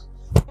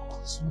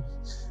 Sorry.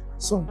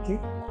 Sorry, okay?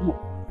 Come on.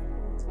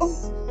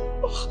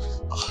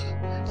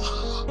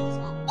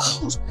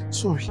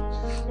 Sorry.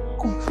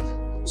 Come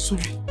on.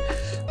 Sorry.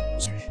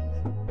 Sorry.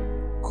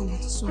 Come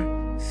on, sorry.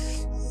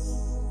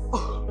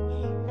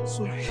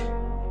 Sorry.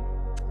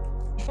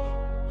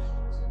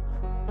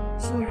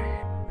 Sorry.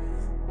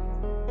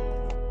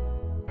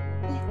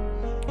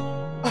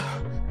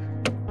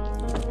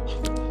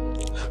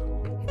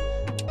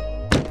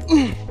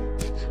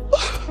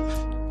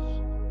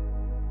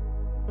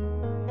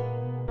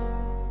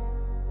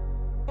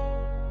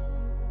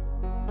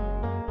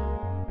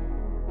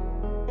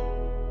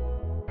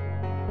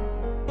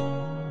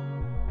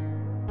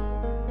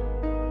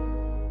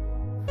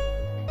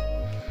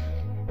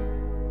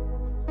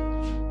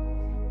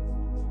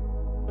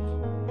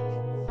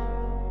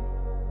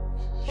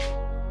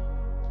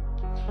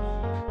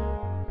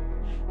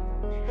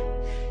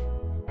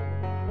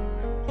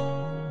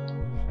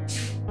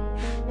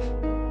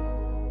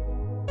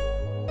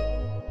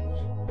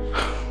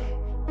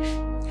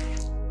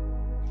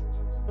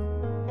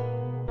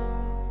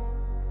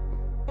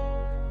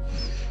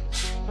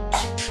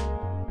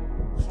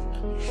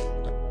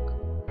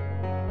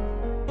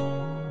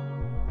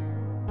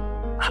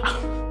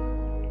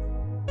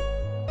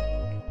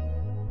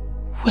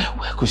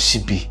 Where could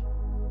she be?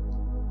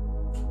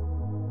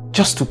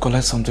 Just to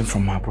collect something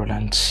from her brother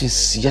and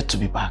she's yet to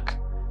be back.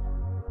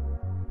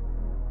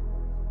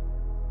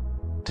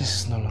 This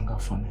is no longer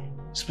funny.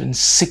 It's been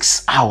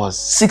 6 hours,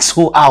 6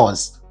 whole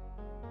hours.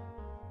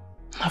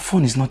 Her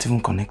phone is not even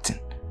connecting.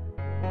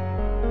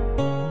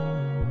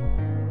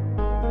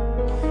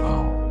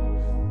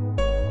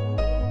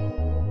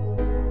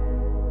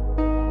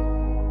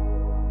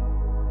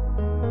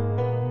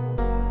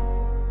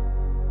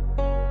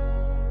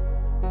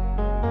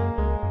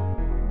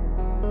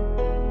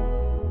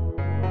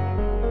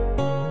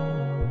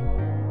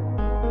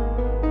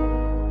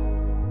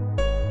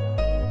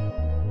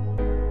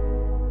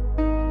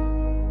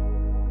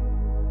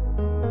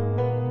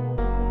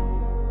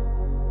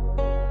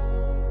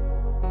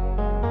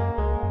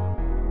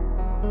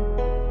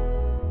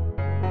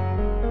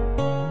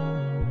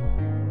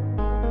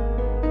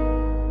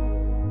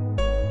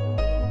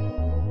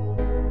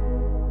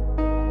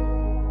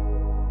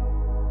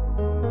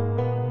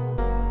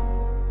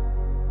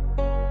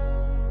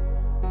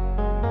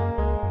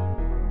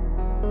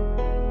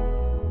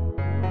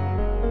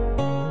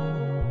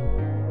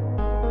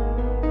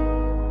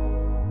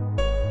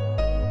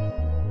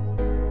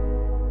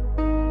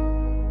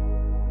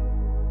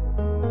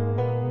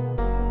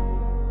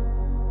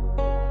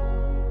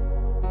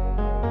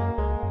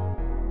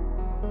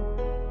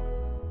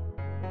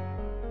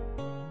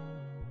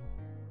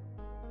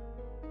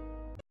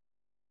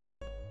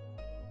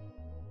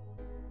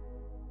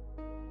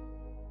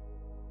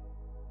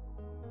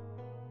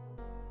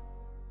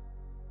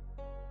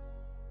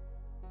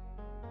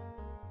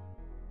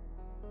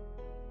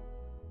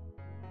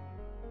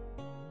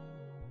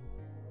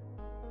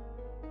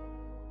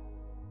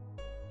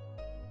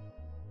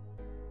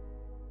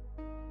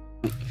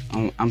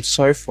 I'm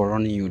sorry for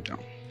running you down.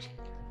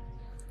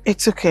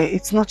 It's okay.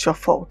 It's not your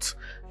fault.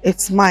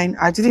 It's mine.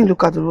 I didn't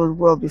look at the road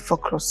well before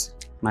crossing.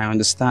 I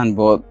understand,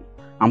 but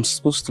I'm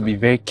supposed to be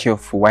very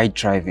careful while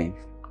driving.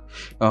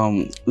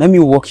 Let me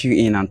walk you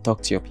in and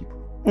talk to your people.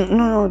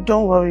 No,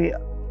 don't worry.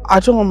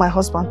 I don't want my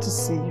husband to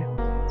see you.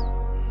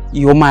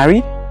 You're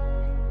married?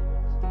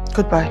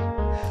 Goodbye.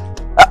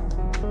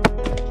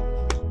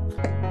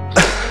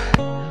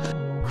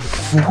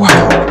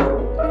 Wow.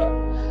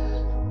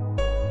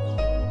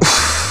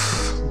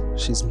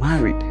 She's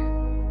married.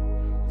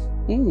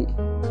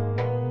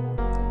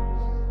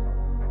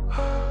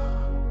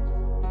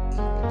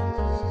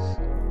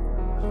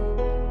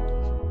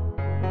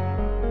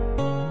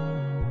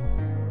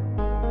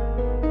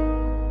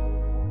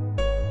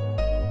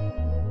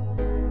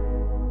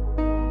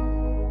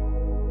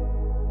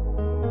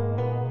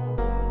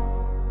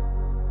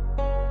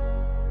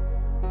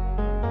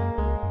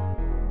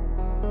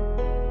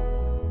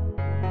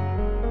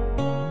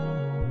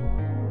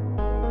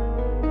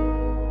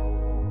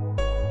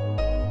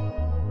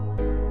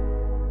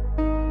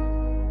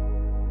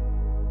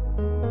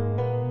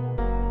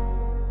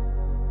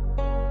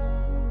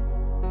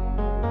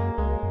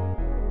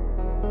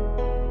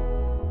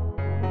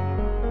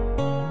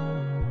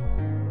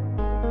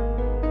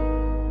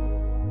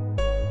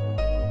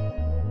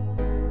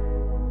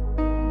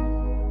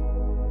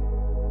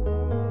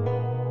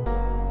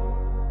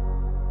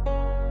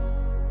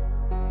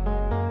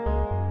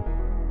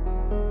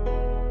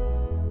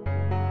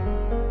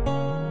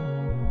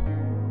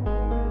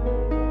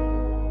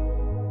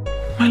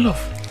 My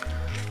love.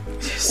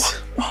 Yes.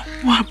 What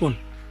happened?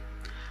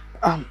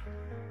 I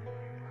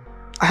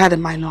had a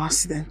minor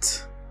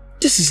accident.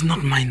 This is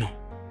not minor.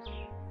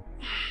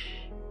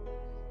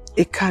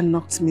 A car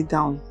knocked me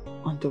down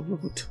on the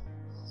road.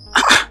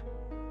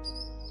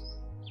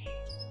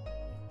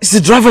 Is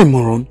the driver a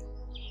moron?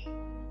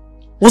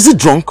 Was he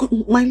drunk?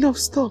 My love,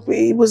 stop.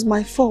 It was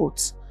my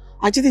fault.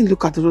 I didn't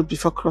look at the road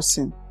before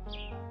crossing.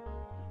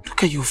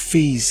 Look at your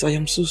face. I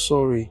am so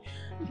sorry.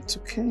 It's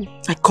okay.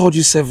 I called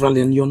you severally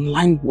and your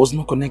line was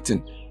not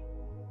connecting.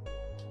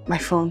 My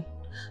phone.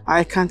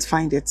 I can't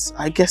find it.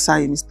 I guess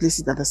I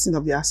misplaced it at the scene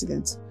of the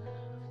accident.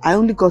 I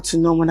only got to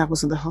know when I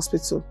was in the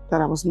hospital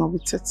that I was not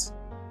with it.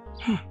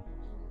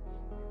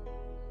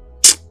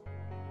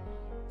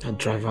 That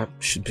driver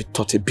should be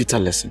taught a bitter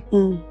lesson.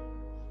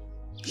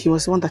 He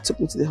was the one that took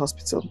me to the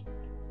hospital.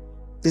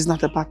 He's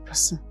not a bad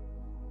person.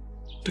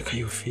 Look at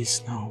your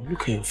face now.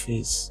 Look at your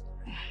face.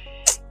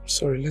 I'm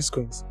sorry, let's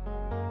go.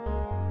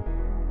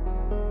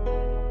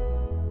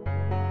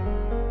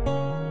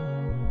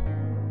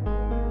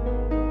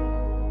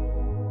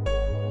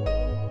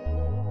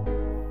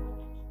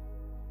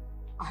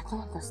 I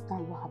don't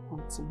understand what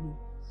happened to me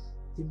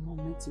the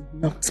moment he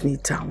knocked me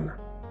down.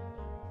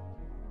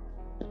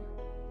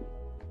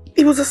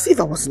 It was as if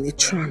I was in a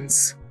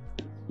trance.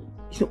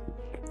 You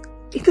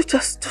know,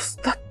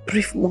 just that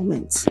brief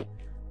moment.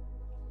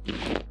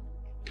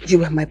 You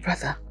were my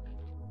brother,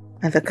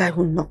 and the guy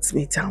who knocked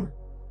me down,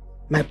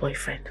 my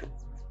boyfriend.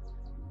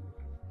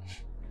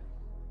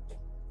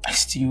 I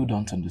still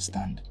don't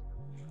understand.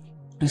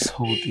 This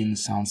whole thing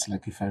sounds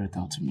like a fairy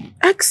tale to me.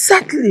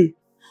 Exactly!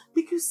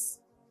 Because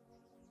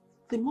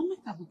the moment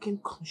I became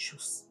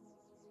conscious,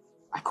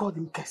 I called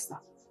him Kester.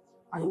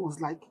 And he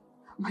was like,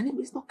 my name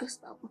is not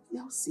Kester, but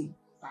Nelson.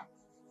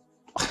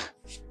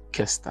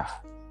 Kester.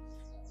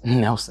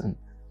 Nelson.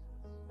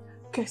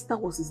 Kester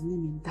was his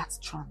name in that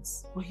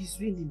trance, but his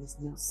real name is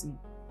Nelson.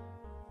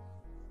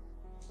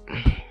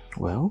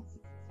 Well,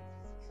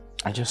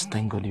 I just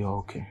thank God you're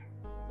okay.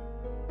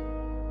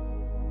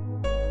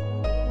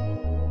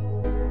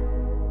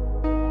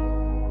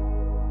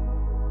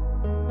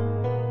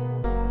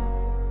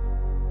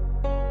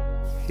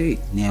 Hey,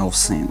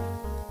 Nelson.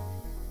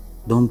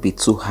 Don't be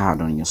too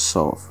hard on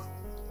yourself.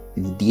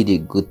 You did a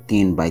good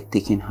thing by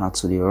taking her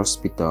to the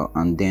hospital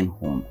and then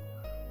home.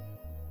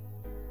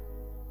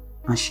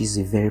 And she's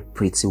a very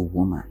pretty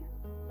woman.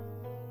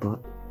 But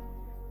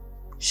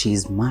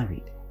she's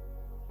married.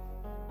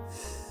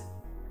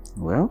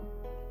 Well,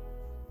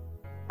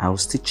 I will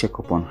still check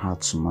up on her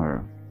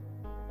tomorrow.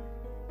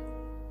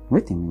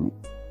 Wait a minute.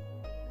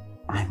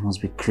 I must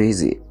be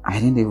crazy. I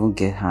didn't even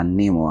get her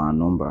name or her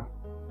number.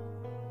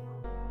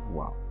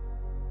 Wow.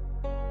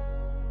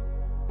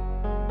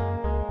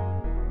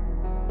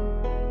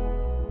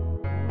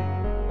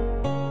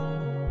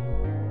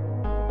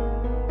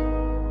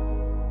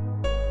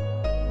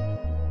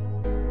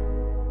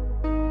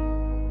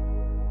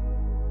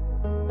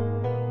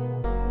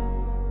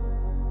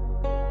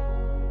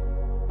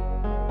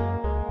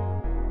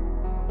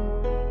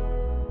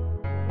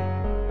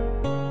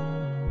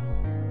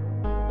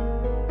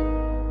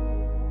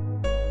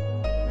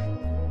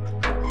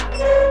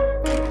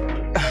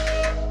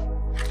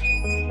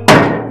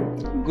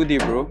 Good day,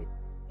 bro.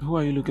 Who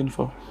are you looking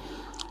for?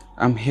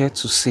 I'm here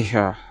to see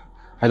her.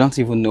 I don't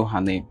even know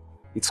her name.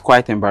 It's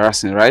quite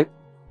embarrassing, right?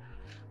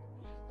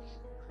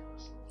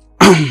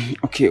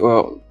 Okay,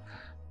 well,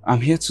 I'm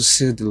here to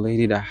see the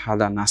lady that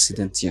had an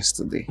accident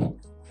yesterday.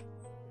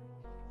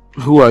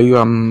 Who are you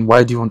and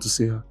why do you want to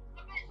see her?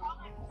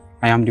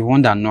 I am the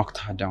one that knocked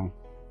her down.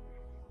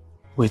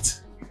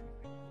 Wait.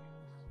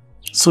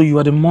 So you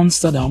are the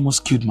monster that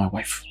almost killed my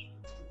wife?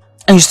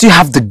 And you still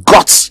have the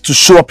guts to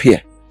show up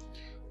here?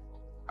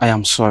 I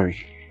am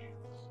sorry.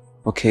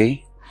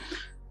 Okay?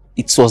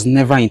 It was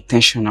never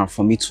intentional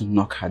for me to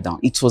knock her down.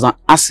 It was an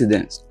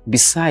accident.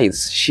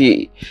 Besides,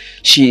 she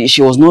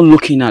was not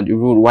looking at the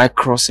road while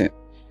crossing.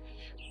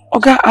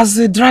 Okay, as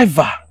a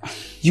driver,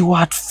 you were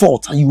at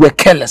fault and you were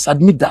careless.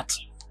 Admit that.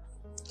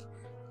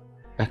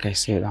 Like I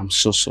said, I'm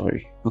so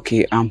sorry.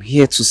 Okay, I'm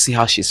here to see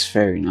how she's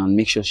faring and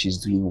make sure she's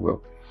doing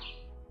well.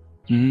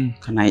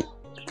 Can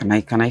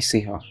I see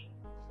her?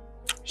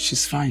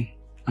 She's fine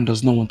and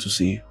does not want to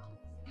see you.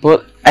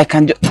 But I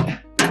can just...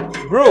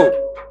 Bro!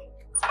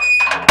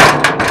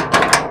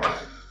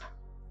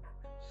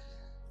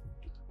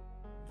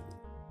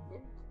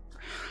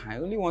 I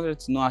only wanted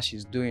to know how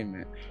she's doing,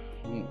 man.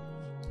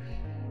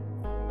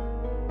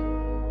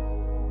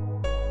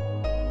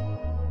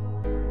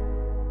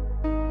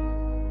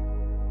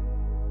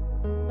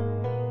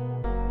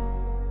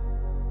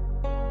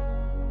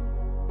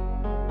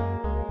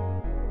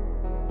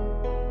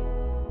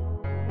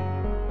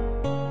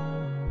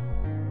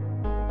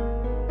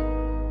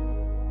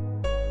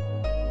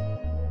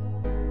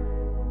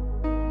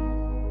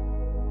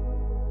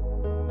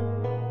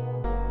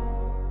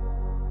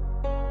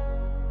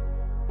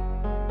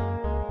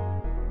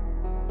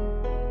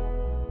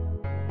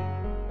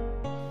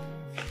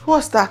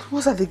 What's that?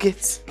 What's at the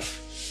gate?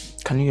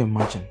 Can you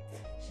imagine?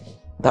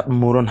 That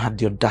moron had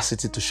the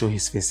audacity to show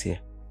his face here.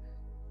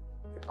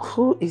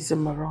 Who is a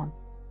moron?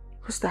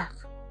 Who's that?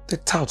 The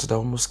tout that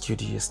almost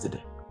killed you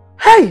yesterday.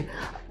 Hey!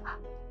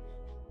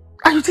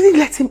 And you didn't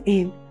let him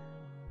in?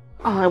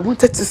 Oh, I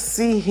wanted to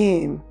see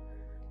him.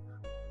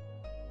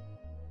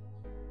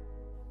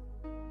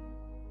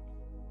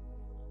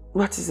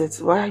 What is it?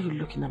 Why are you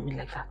looking at me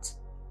like that?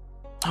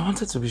 I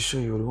wanted to be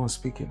sure you were the one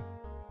speaking.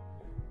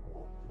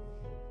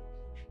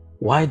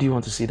 Why do you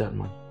want to see that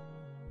man?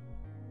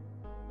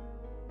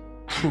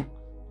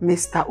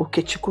 Mr.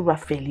 Okechukwu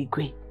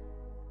Rafaeligwe.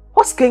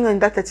 What's going on in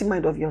that dirty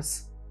mind of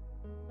yours?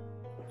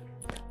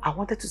 I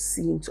wanted to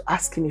see him to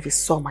ask him if he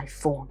saw my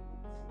phone.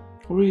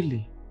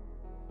 Really?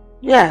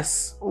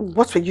 Yes.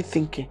 What were you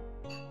thinking?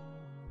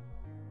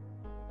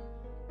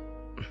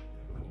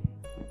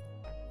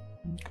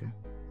 Okay.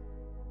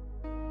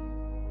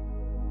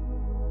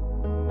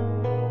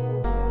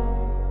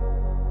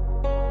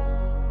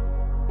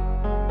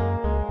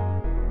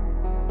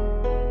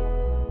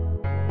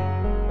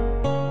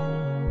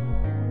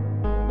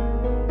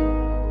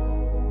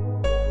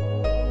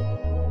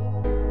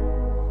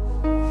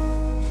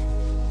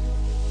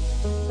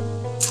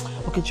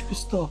 Okay, Chiku,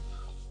 stop.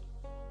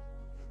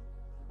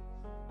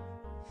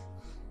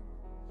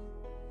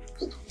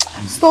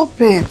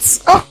 Stop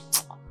it. Ah.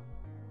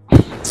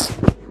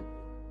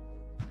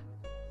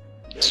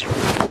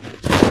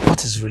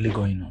 What is really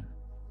going on?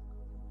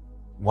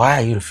 Why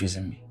are you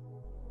refusing me?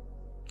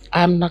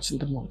 I am not in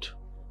the mood.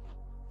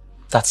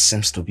 That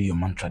seems to be your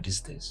mantra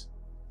these days.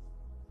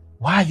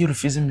 Why are you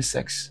refusing me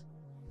sex?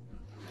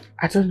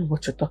 I don't know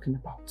what you're talking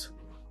about.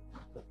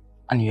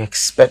 And you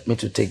expect me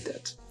to take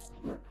that?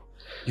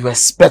 You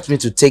expect me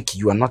to take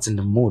you are not in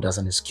the mood as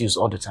an excuse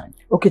all the time?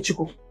 Okay,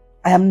 Chiku,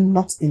 I am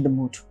not in the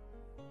mood.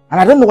 And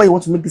I don't know why you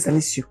want to make this an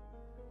issue.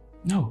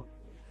 No.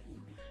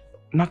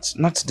 Not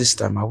this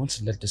time. I want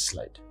to let this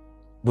slide.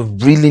 We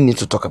really need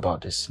to talk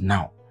about this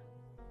now.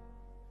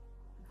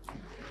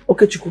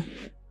 Okay, Chiku,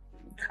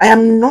 I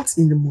am not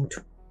in the mood.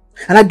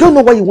 And I don't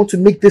know why you want to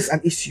make this an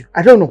issue.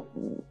 I don't know.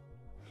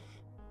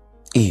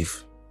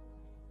 Eve,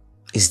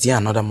 is there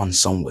another man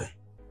somewhere?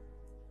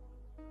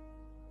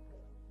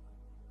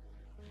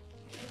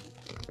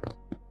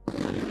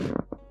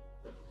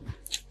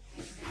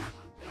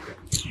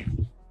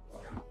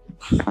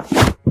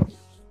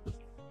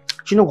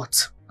 You know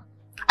what?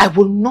 I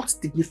will not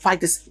dignify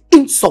this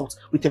insult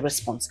with a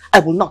response. I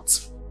will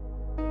not.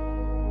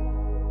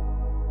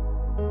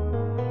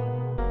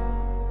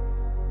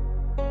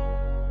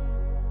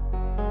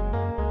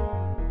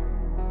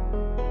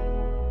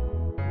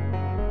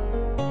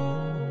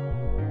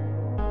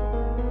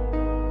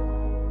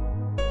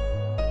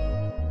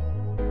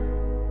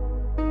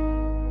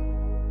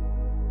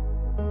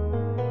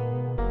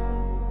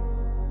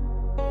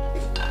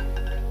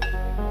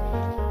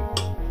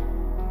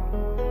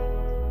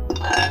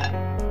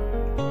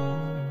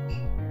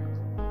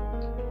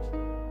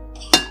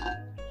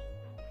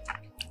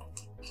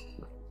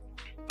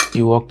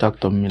 You walked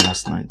out on me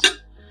last night.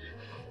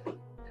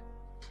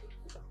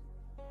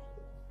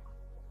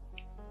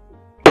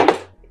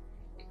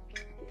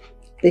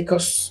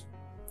 Because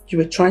you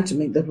were trying to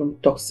make the room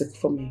toxic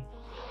for me.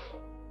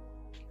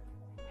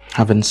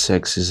 Having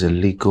sex is a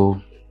legal,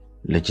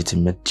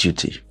 legitimate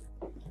duty.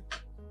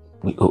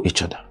 We owe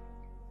each other.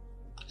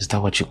 Is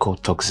that what you call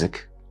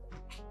toxic?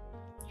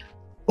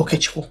 Okay,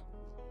 Chiku,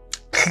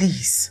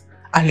 please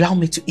allow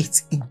me to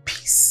eat in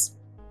peace.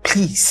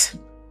 Please.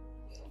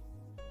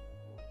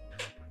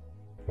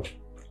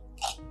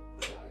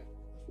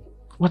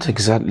 What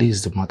exactly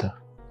is the matter?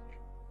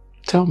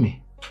 Tell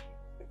me.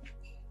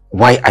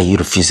 Why are you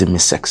refusing me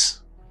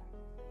sex?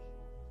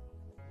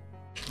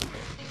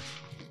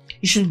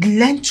 You should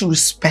learn to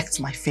respect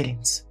my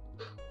feelings.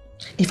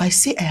 If I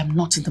say I am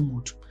not in the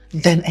mood,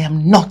 then I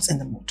am not in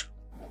the mood.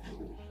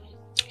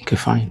 Okay,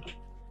 fine.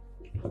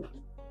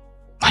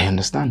 I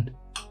understand.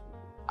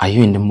 Are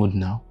you in the mood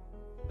now?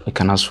 We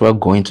can as well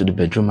go into the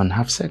bedroom and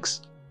have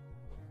sex.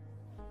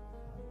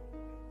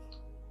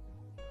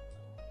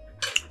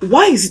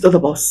 Why is it all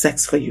about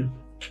sex for you?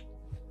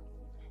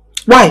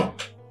 Why?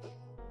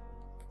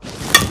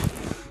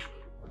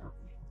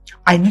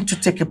 I need to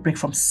take a break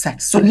from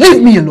sex, so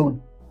leave me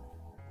alone.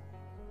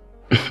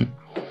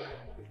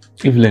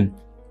 Evelyn,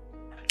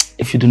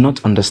 if you do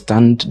not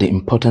understand the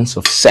importance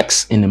of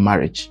sex in a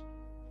marriage,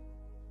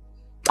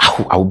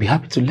 I will be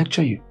happy to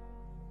lecture you.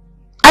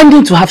 I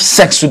need to have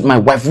sex with my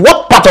wife.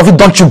 What part of it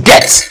don't you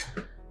get?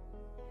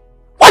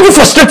 Why are you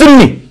frustrating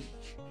me?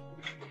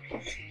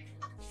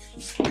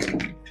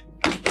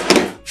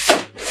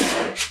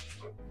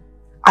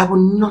 I will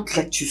not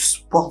let you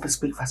spoil this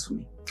breakfast for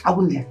me. I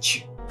won't let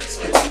you.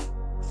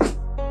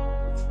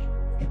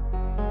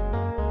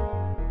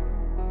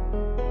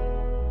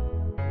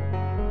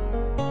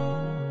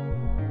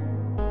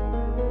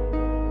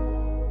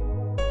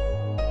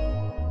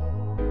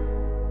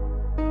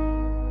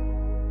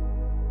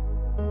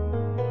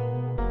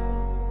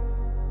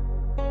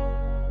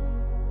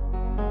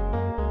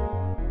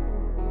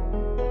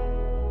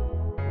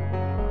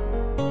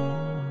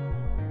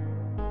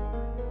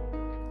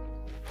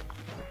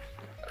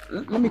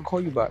 Let me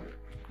call you back.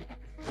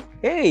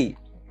 Hey,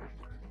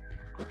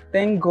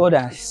 Thank God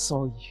I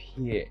saw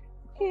you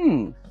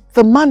here.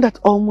 The man that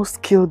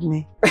almost killed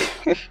me.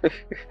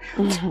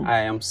 I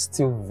am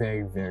still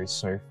very, very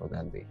sorry for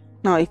that day.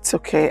 No, it's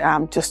okay.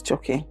 I'm just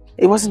joking.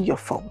 It wasn't your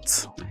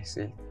fault. I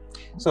see.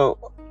 So,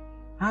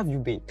 how have you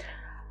been?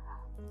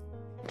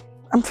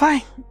 I'm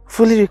fine.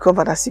 Fully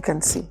recovered, as you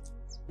can see.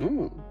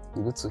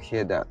 Good to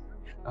hear that.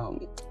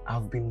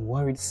 I've been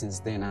worried since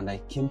then, and I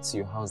came to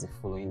your house the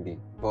following day.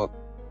 But,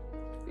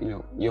 you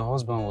know, your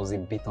husband was a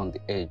bit on the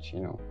edge,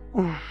 you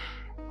know.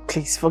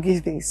 Please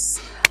forgive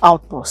this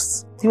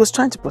outburst. He was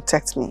trying to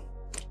protect me.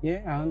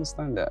 Yeah, I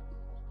understand that.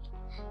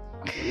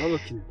 You're not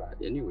looking bad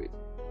anyway.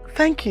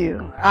 Thank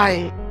you.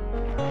 I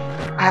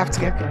have to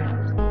get going.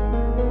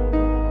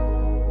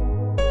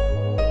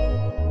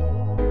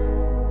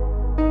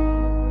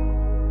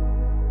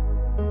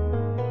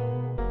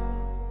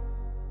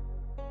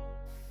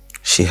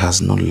 She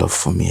has no love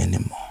for me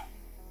anymore.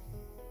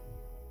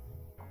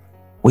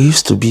 We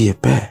used to be a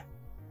pair,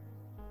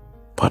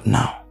 but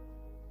now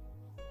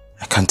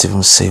I can't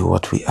even say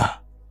what we are.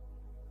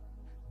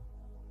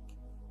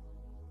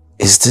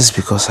 Is this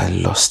because I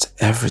lost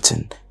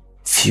everything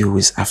few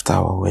weeks after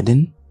our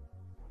wedding?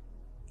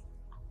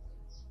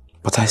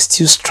 But I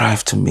still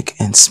strive to make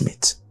ends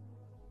meet.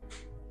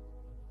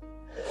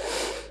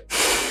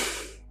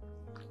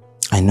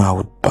 I know I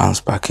would bounce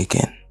back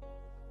again.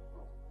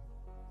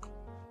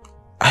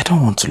 I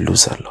don't want to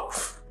lose her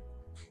love.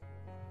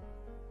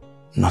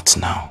 Not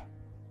now.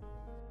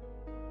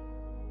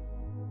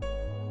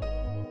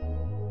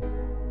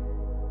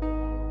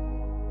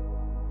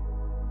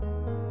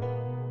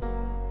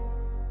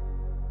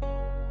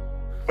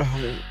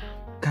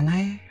 Can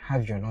I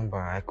have your number?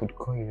 I could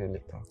call you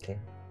later, okay?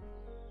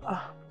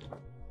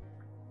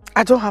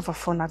 I don't have a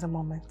phone at the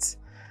moment.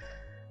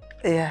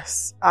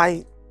 Yes,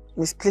 I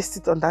misplaced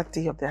it on that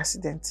day of the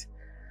accident.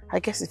 I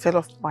guess it fell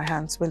off my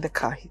hands when the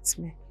car hit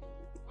me.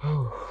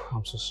 Oh,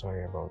 I'm so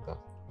sorry about that.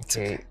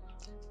 Okay,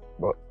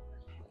 but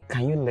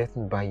can you let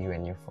me buy you a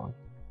new phone?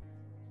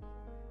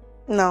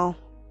 No,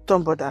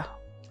 don't bother.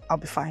 I'll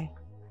be fine.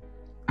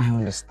 I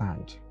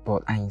understand,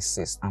 but I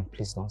insist, and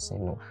please don't say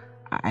no.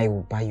 I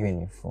will buy you a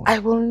new phone. I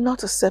will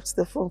not accept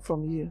the phone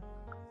from you.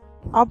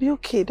 I'll be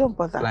okay, don't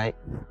bother. Like,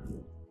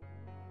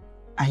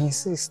 I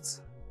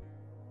insist.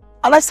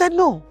 And I said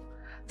no.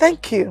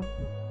 Thank you.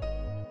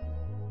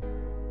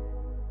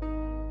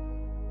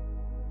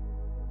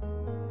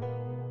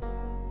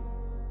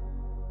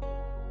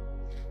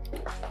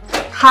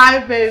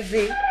 Hi,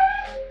 baby.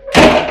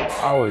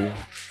 How are you?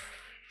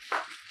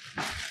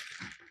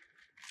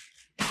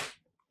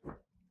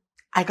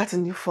 I got a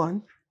new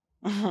phone.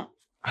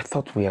 I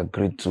thought we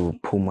agreed to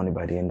pull money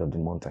by the end of the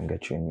month and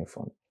get you a new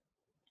phone.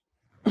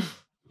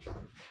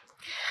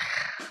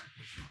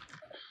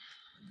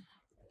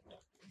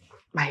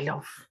 My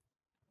love.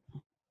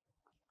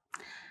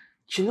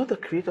 Do you know the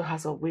Creator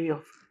has a way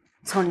of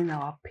turning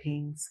our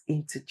pains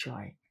into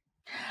joy?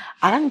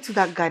 I ran into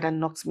that guy that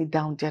knocked me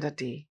down the other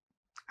day,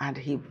 and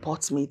he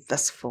bought me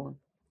this phone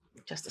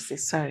just to say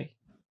sorry.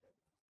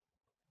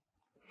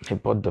 He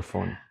bought the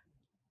phone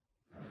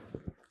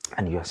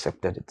and you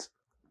accepted it.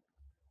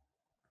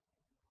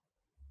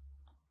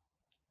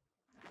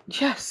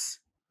 Yes.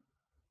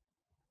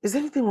 Is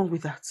there anything wrong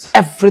with that?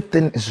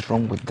 Everything is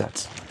wrong with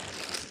that.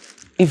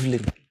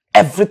 Evelyn,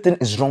 everything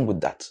is wrong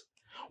with that.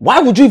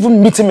 Why would you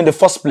even meet him in the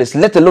first place,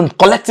 let alone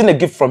collecting a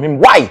gift from him?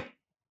 Why?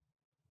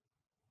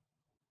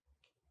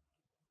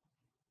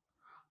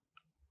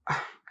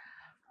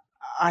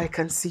 I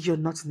can see you're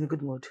not in a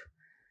good mood,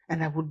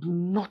 and I would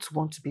not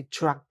want to be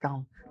dragged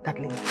down that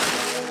lane.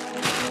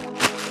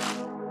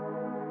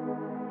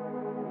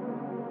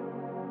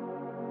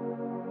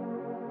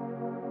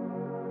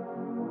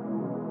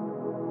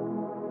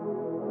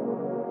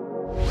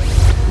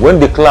 When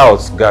the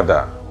clouds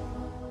gather,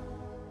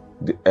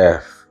 the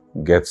earth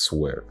gets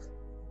wet.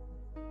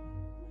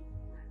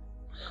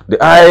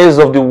 The eyes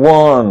of the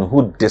one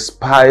who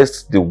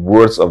despised the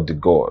words of the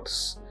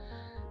gods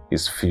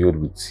is filled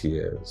with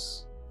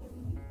tears.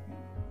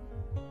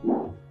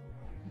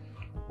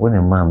 When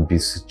a man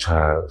beats a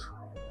child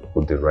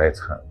with the right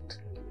hand,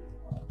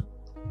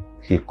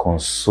 he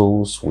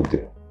consoles with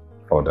the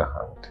other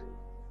hand.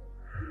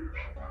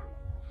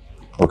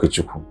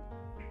 Okechukwu.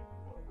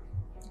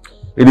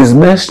 It is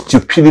mere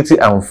stupidity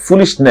and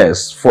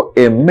foolishness for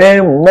a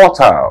mere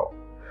mortal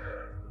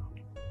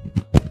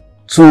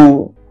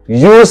to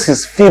use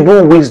his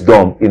feeble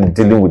wisdom in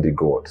dealing with the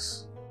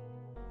gods.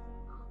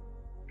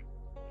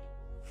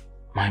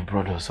 My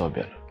brother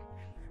Sobel,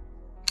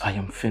 I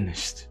am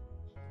finished.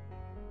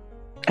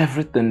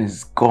 Everything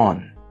is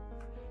gone.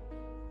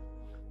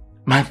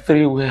 My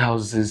 3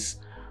 warehouses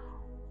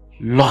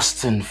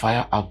lost in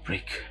fire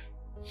outbreak.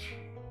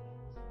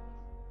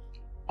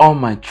 All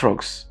my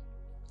trucks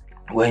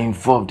were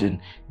involved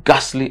in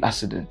ghastly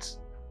accidents.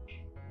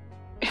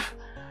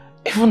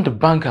 Even the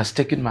bank has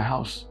taken my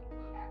house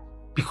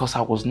because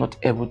I was not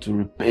able to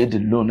repay the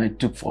loan I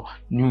took for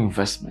new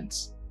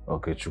investments.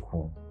 Okay,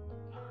 Chukwu.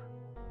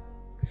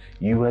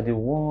 You were the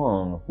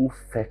one who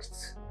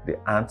fetched the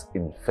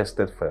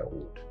ant-infested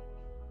firewood.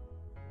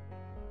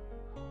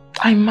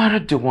 I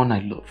married the one I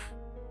love.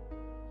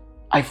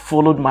 I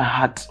followed my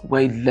heart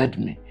where it led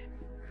me.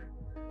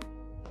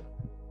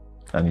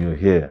 And you're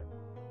here,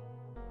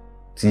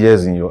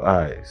 tears in your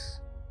eyes,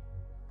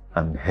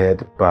 and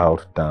head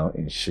bowed down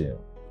in shame.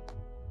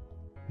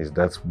 Is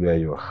that where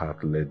your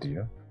heart led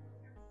you?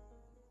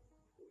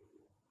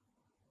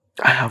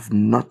 I have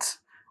not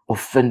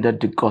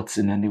offended the gods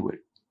in any way.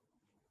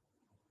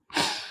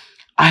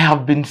 I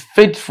have been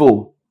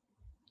faithful.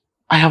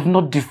 I have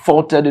not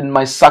defaulted in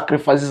my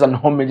sacrifices and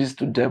homages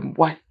to them.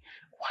 Why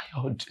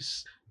all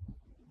this?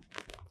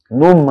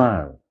 No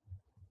man,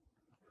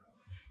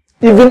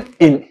 even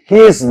in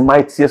his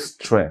mightiest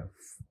strength,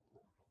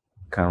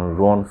 can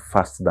run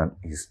faster than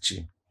his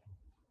G.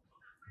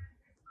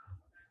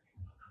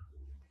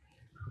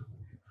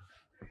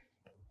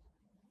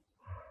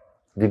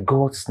 The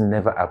gods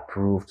never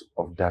approved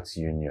of that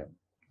union.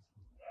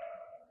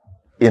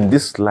 In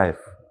this life,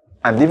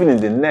 and even in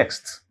the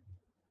next,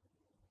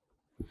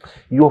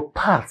 your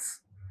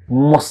paths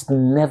must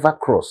never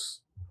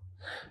cross.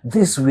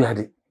 These were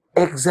the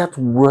exact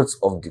words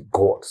of the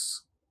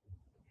gods,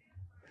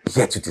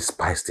 yet you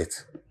despised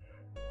it.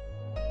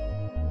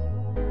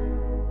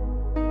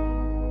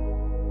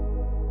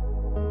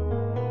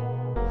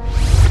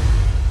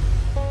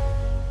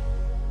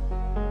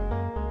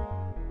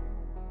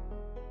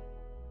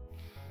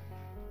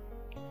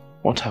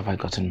 What have I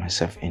gotten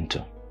myself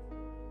into?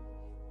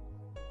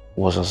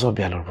 Was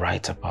Ozobialo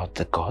right about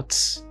the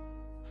gods?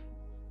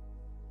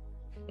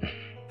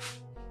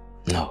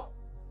 No.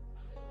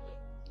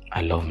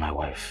 I love my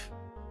wife,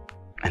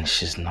 and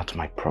she's not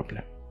my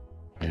problem.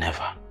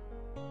 Never.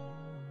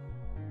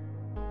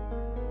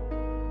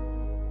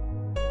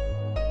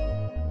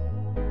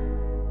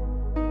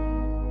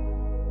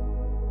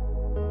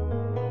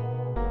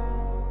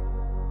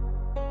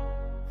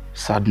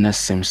 Sadness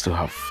seems to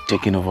have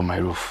taken over my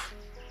roof.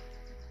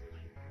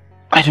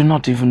 I do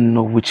not even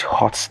know which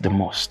hurts the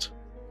most.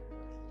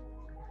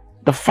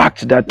 The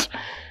fact that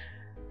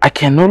I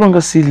can no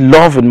longer see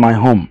love in my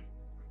home,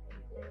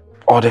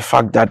 or the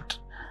fact that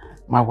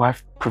my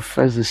wife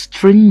prefers a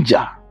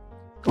stranger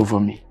over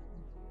me.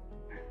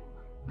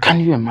 Can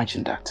you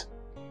imagine that?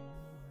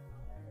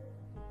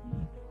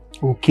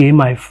 Okay,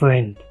 my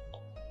friend.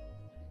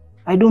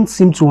 I don't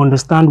seem to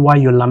understand why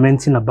you're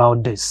lamenting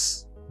about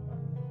this.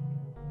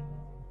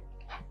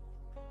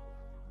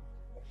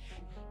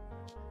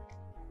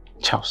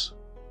 Charles,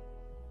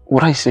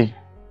 what are you saying?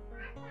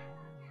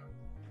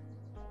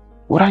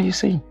 What are you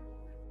saying?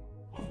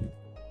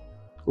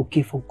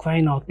 Okay, for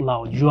crying out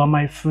loud, you are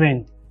my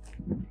friend.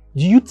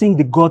 Do you think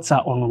the gods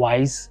are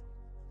unwise?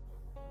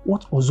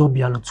 What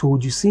Ozobialo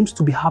told you seems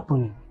to be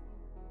happening.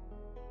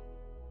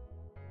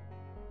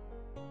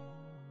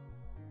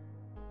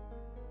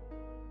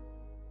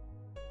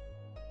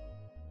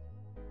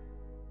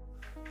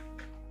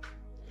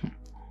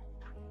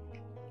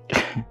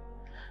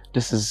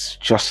 This is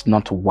just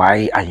not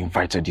why I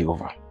invited you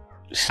over.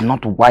 It's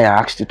not why I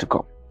asked you to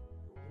come.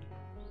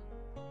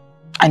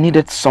 I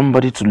needed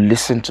somebody to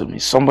listen to me,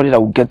 somebody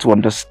that would get to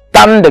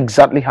understand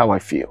exactly how I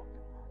feel.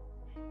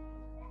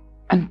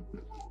 And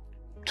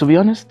to be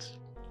honest,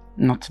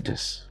 not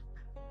this.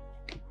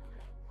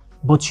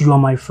 But you are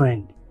my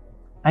friend.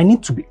 I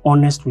need to be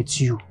honest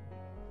with you.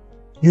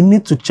 You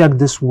need to check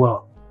this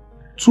well.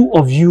 Two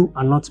of you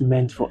are not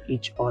meant for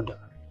each other.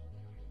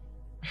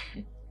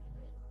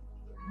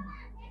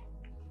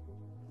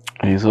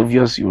 It is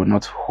obvious you are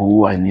not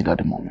who I need at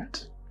the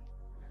moment.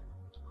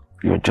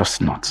 You're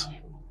just not.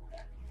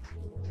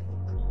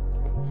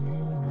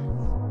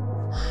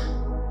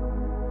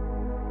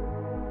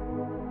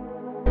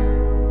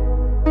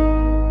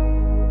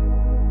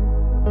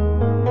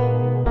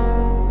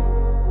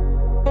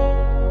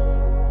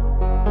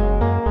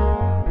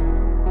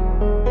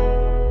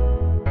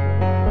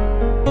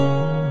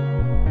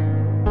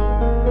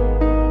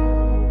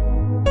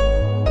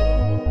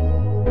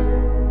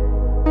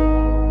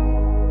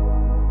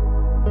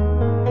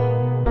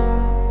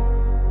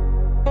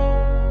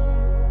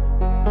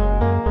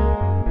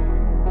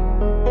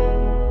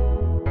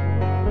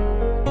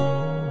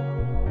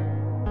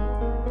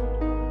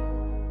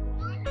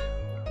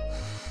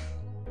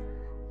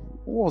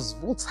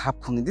 What's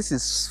happening? This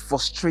is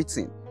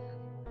frustrating.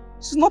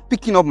 She's not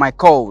picking up my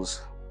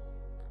calls.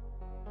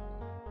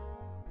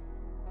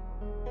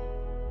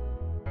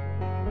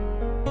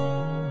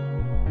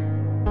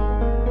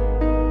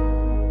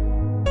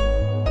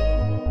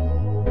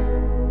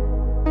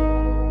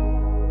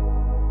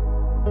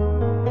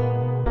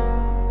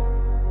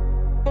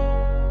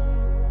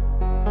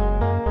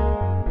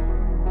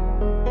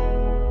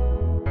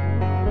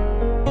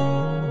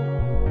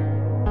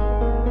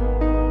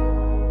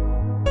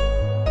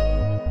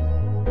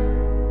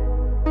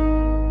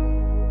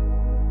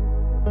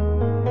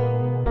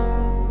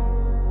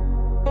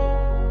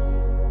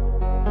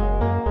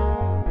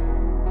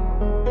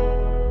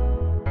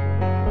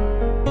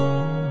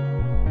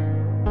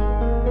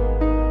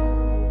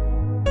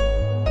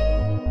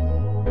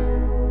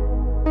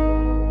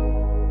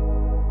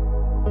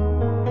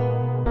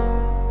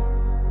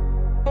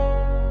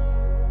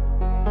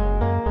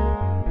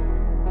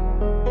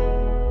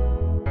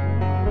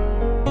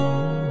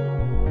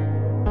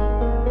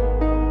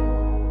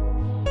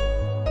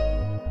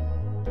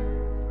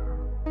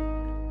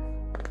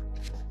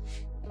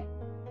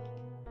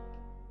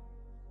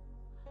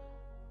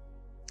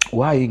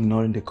 Why are you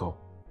ignoring the call?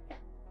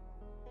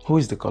 Who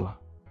is the caller?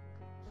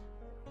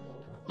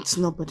 It's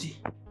nobody.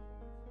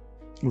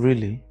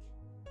 Really?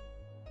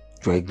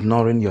 You're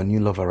ignoring your new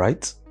lover,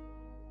 right?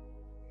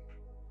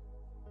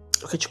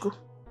 Okay, Chuku,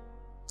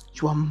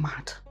 you are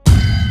mad.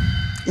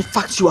 In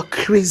fact, you are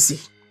crazy.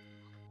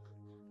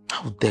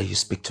 How dare you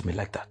speak to me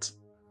like that?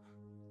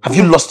 Have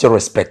you lost your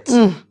respect?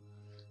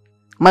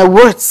 My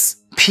words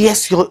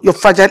pierce your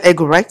fragile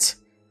ego, right?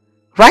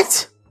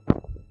 Right?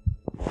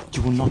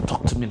 You will not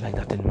talk to me like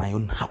that in my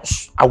own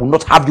house. I will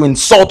not have you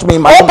insult me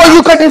in my own but house.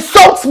 you can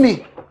insult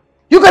me.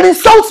 You can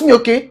insult me,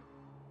 okay?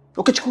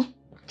 Okay, Chuku,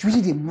 you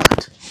really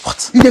mad.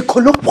 What? You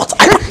colo. What?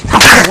 I'm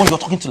the one you're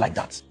talking to like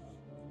that.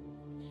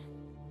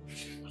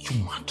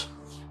 You mad?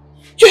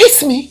 You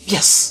hate me?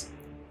 Yes.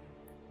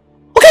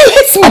 Okay, you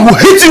hate me. I will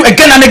hate you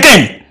again and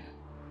again.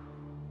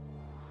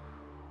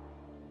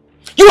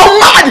 You are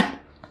mad.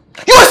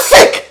 You are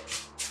sick.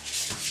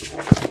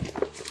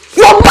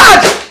 You are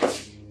mad.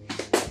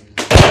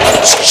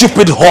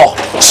 Stupid whore.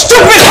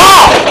 Stupid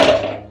whore!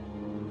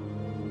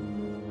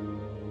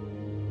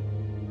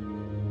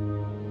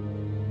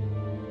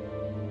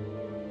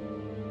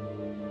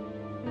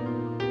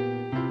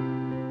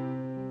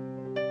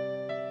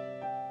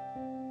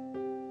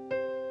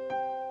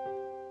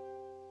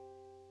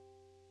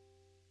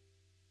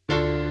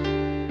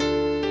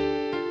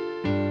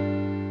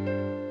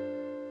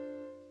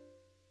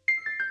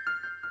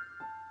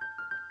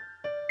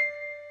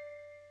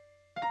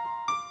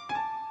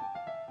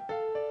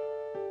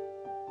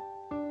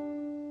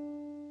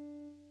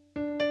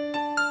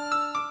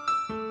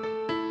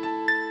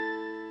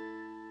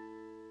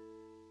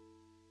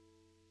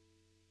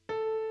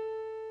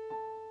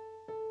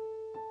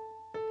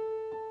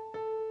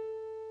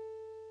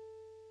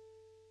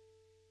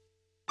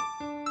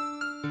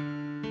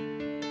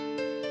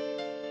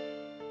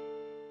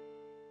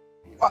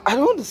 I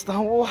don't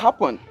understand what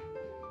happened.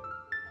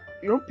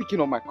 You're not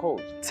picking up my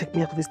calls. Take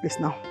me out of this place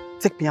now.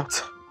 Take me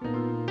out.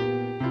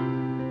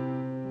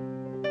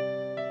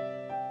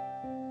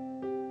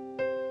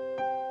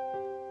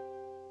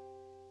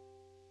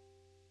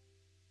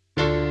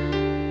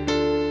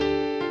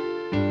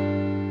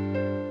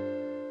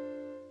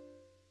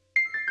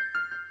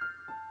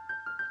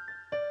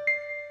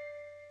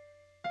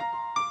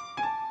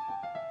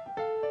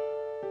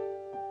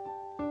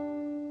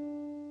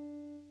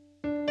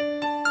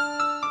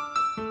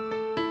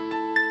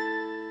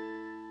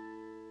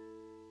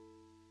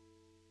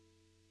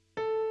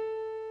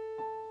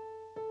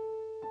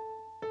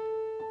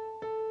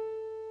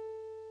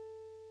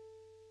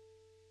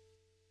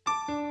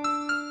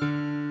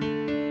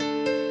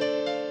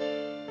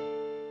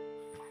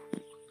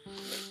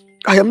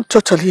 I am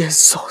totally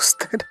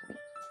exhausted.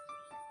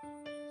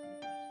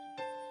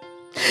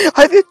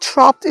 I've been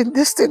trapped in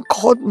this thing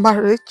called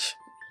marriage.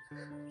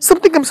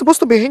 Something I'm supposed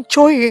to be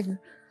enjoying.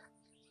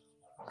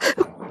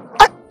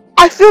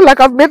 I feel like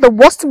I've made the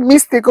worst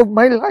mistake of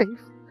my life.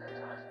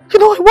 You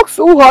know, I work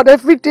so hard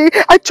every day.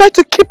 I try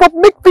to keep up,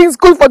 make things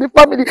good for the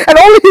family, and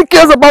all he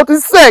cares about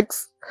is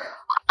sex.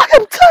 I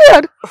am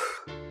tired.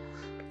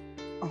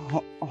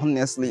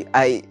 Honestly,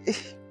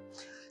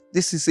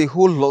 this is a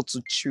whole lot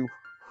to chew.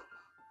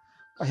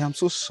 I am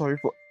so sorry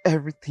for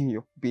everything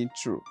you've been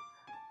through.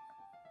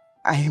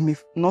 I may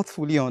not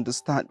fully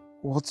understand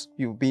what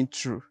you've been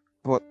through,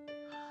 but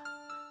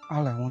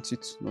all I want you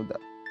to know that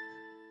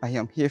I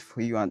am here for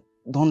you and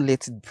don't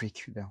let it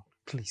break you down,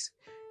 please.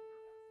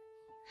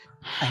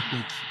 I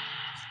beg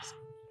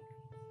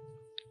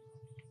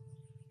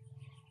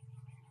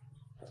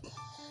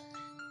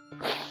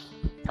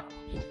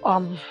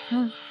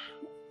you.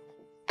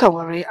 Don't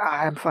worry,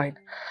 I am fine.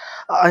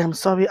 I am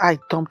sorry I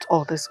dumped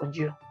all this on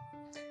you.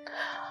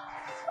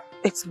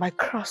 It's my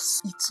cross.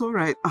 It's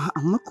alright.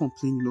 I'm not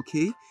complaining,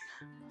 okay?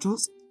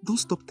 Just don't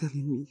stop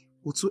telling me.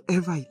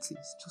 Whatsoever it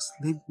is, just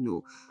let me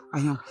know. I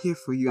am here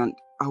for you and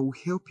I will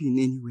help you in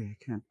any way I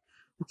can.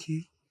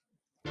 Okay?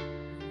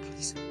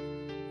 Please.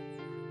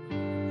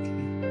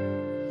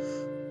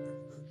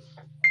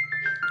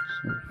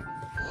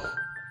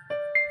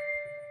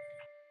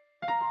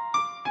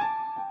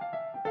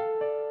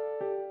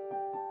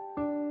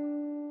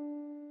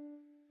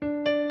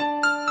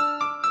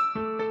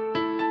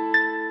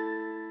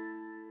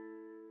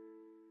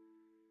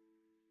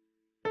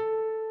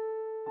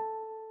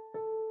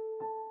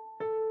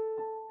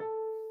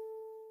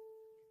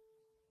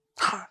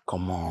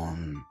 Come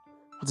on.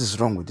 What is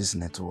wrong with this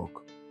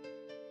network?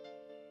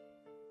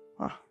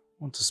 I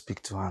want to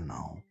speak to her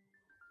now.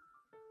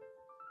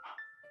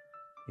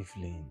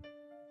 Evelyn.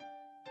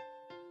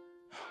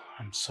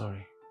 I'm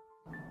sorry.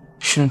 I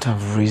shouldn't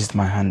have raised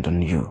my hand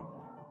on you.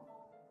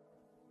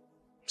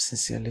 I'm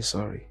sincerely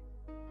sorry.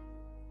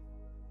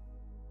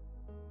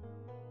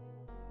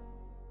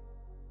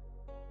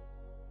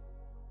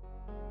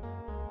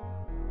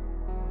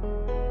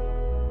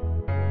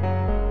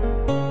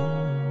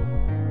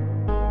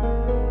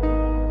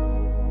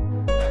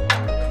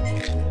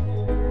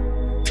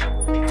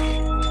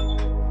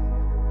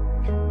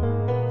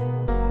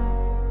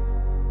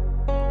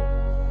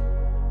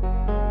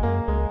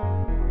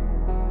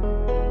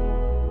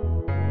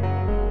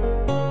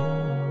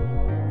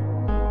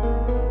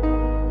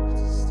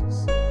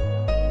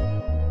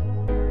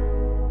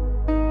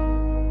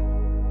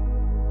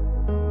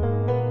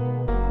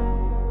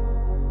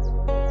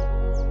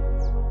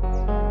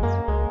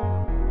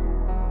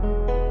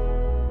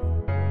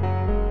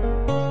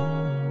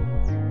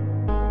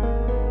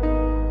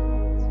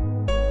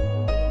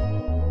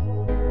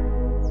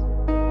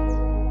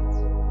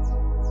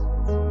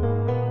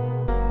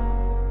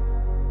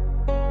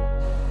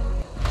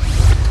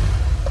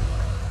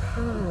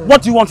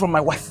 What do you want from my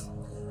wife?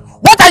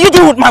 What are you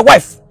doing with my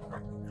wife?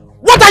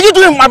 What are you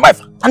doing with my wife?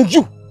 And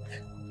you?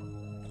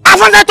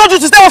 Haven't I told you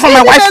to stay away from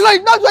my wife? Leave him alone.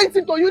 He's not doing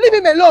anything to you. Leave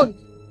him alone.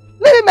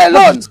 Leave him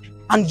alone.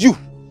 And you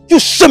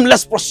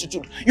shameless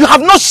prostitute. You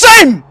have no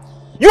shame.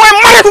 You are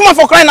a married woman,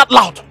 for crying out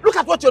loud. Look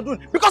at what you're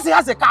doing. Because he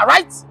has a car,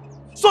 right?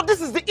 So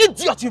this is the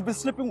idiot you've been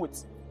sleeping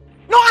with.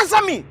 No,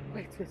 answer me.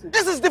 Wait.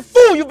 This is the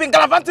fool you've been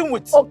gallivanting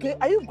with. Okay,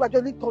 are you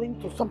gradually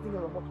turning to something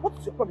you're about? What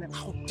is your problem?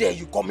 How dare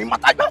you call me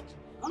Mata?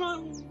 Come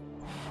on.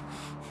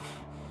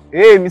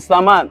 Hey,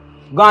 Mr. Man.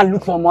 Go and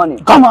look for money.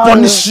 God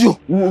punish you.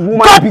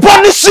 God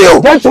punish you.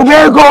 Get to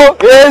go.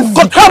 Yes.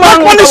 God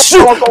punish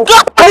you.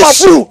 God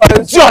punish you.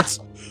 Idiot.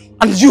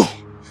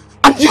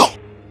 And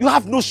you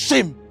have no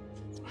shame.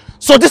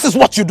 So this is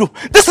what you do.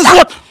 This is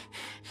what...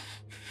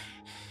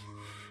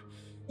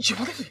 You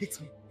wanted to hit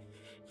me.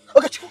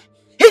 Okay, Chiku.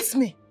 Hit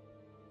me.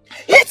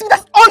 Hit me.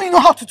 That's all you know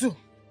how to do.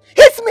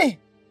 Hit me.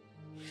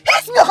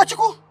 Hit me,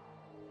 Okachuku.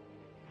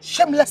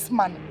 Shameless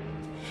man.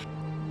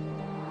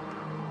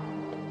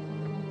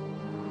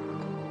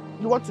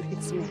 You want to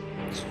hit me?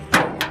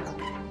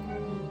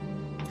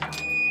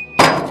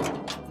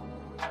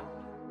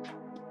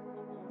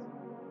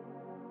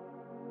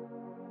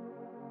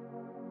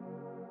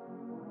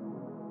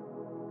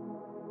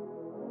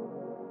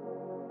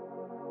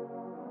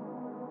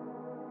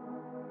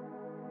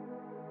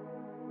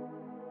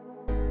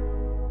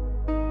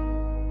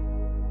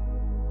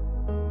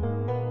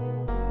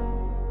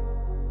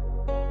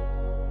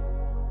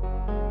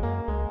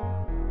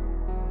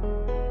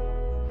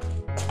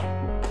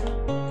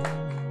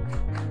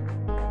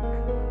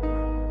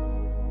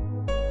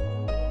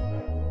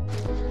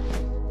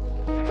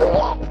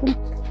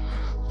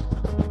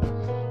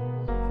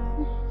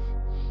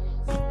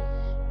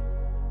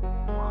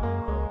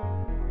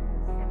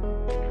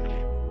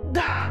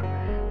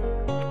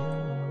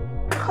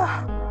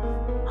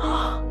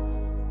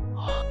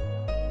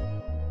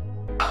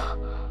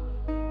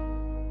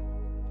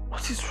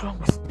 What is wrong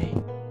with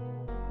me?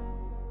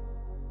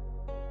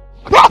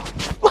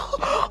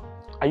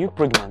 Are you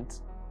pregnant?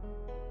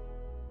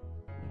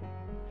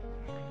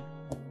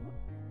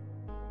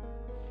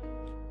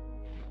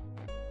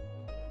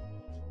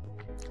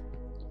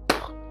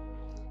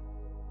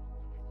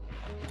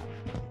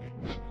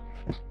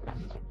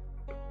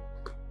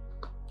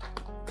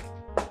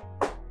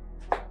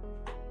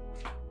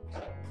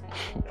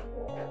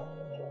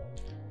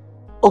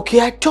 Okay,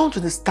 I don't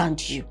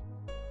understand you.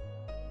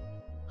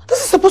 This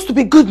is supposed to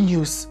be good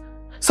news.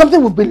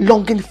 Something we've been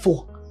longing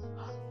for.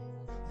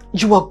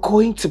 You are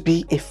going to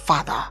be a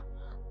father.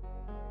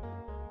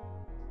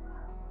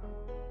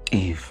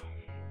 Eve,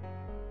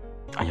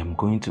 I am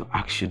going to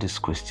ask you this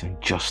question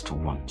just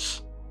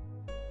once.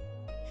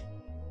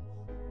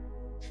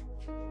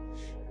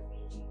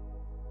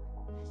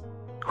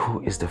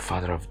 Who is the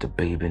father of the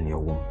baby in your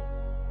womb?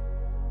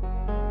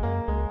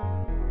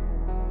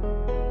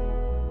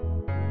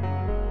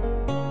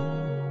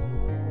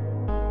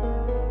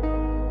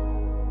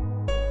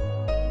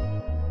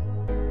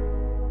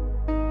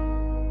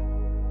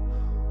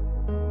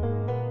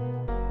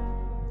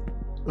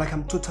 Like,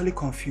 I'm totally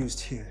confused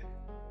here.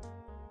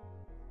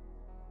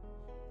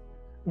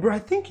 Bro, I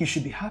think you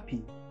should be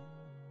happy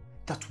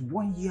that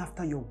 1 year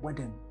after your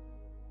wedding,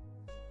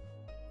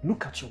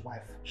 look at your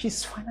wife.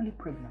 She's finally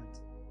pregnant.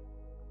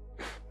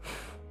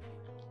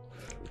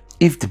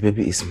 If the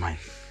baby is mine,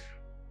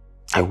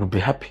 I will be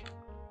happy.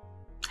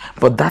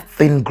 But that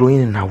thing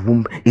growing in her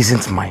womb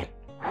isn't mine.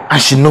 And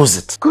she knows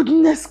it.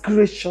 Goodness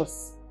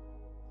gracious.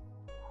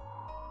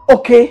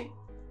 Okay.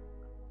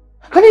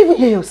 Can you even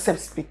hear yourself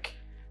speak?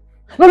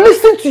 Now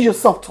listen to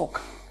yourself talk.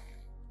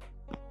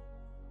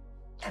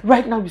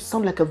 Right now you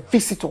sound like a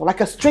visitor,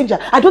 like a stranger.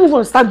 I don't even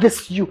understand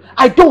this you.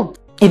 I don't.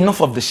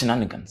 Enough of the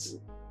shenanigans.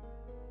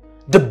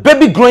 The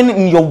baby growing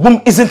in your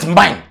womb isn't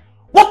mine.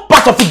 What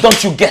part of it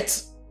don't you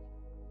get?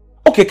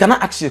 Okay, can I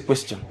ask you a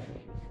question?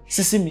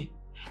 Sisimi,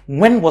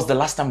 when was the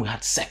last time we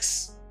had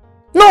sex?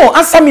 No,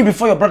 answer me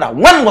before your brother.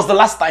 When was the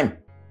last time?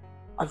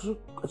 Are you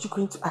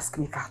going to ask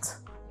me that?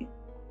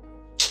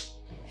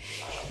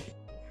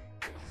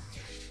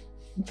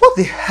 What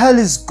the hell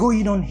is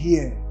going on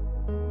here?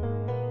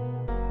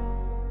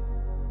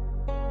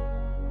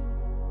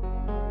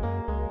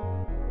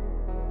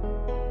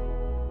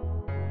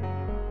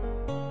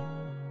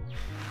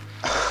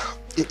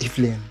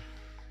 Evelyn,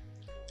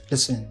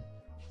 listen.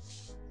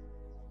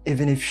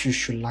 Even if you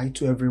should lie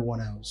to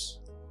everyone else,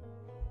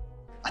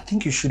 I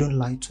think you shouldn't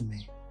lie to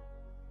me.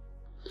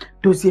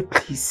 Dozie,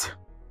 please.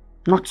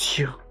 Not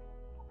you.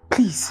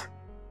 Please.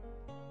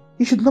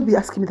 You should not be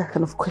asking me that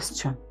kind of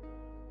question.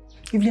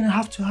 Evelyn, I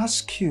have to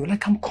ask you.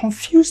 Like, I'm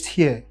confused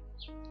here.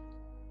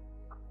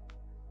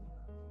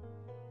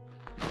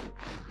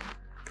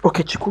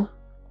 Okay, Chiku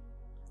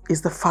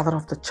is the father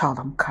of the child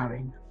I'm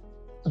carrying.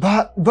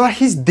 But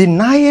he's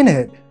denying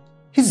it.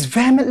 He's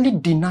vehemently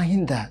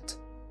denying that.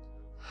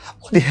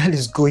 What the hell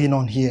is going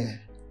on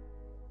here?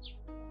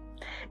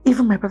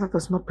 Even my brother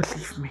does not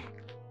believe me.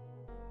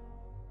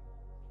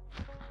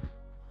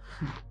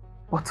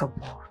 What a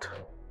world.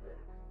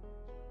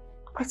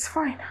 But it's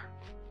fine.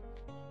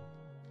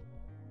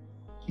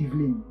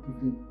 Evelyn.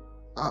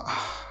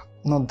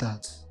 Not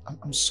that.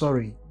 I'm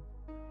sorry.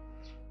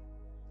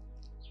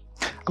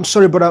 I'm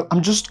sorry, but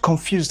I'm just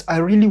confused. I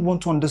really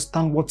want to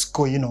understand what's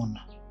going on.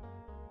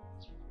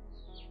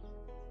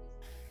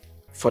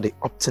 For the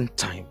uptenth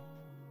time,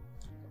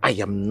 I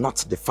am not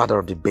the father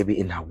of the baby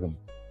in her womb.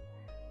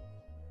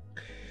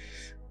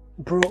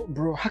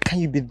 Bro, how can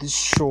you be this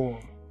sure?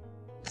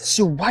 This is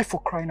your wife,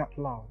 for crying out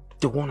loud.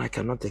 The one I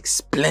cannot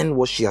explain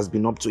what she has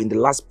been up to in the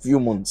last few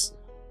months.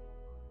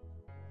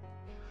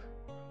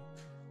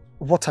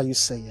 What are you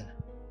saying?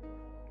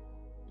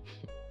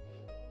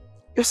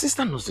 Your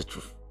sister knows the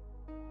truth.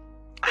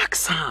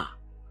 Ask her.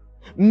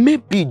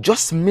 Maybe,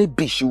 just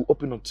maybe, she will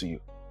open up to you.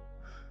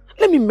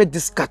 Let me make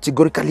this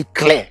categorically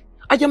clear.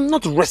 I am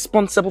not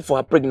responsible for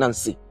her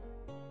pregnancy.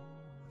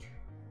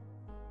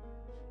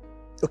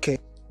 Okay,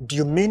 do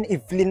you mean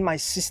Evelyn, my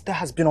sister,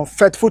 has been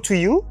unfaithful to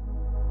you?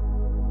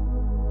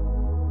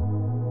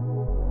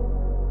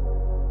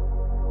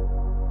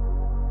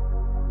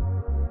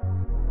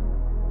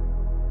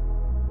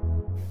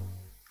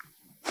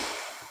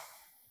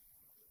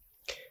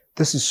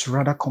 This is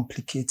rather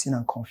complicating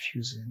and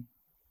confusing.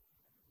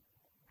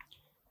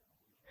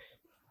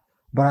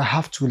 But I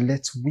have to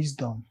let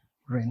wisdom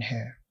reign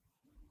here.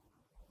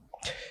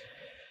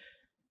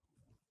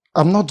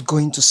 I'm not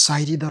going to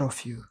side either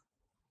of you.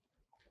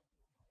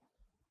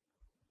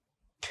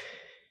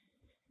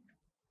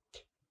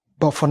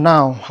 But for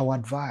now, I would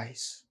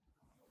advise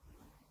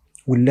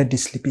we let the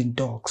sleeping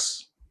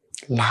dogs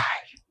lie.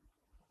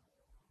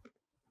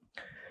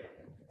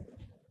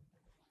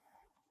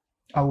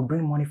 I will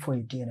bring money for a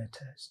DNA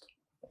test.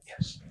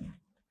 Yes.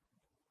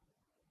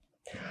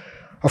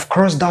 Of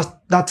course,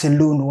 that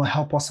alone will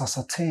help us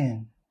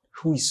ascertain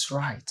who is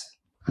right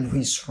and who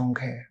is wrong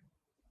here.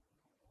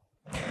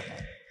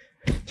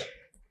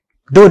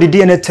 Though the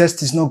DNA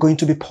test is not going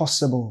to be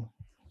possible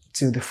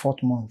till the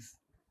 4th month.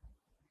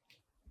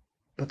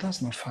 But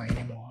that's not fine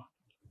anymore.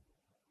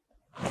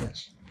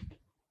 Yes.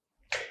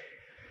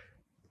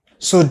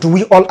 So do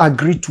we all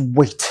agree to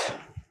wait?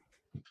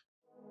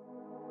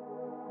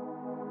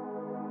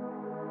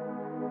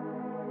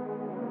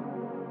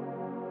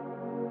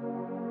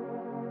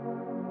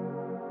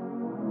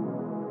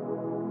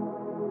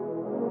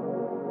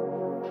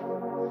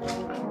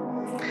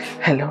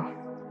 Hello.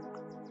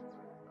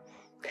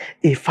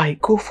 If I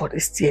go for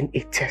this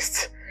DNA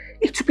test,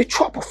 it will be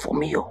trouble for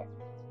me. Oh.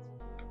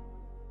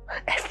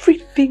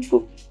 Everything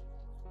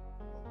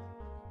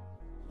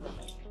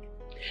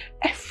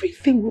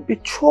will be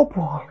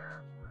trouble.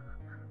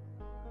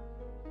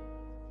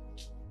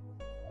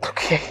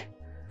 Okay.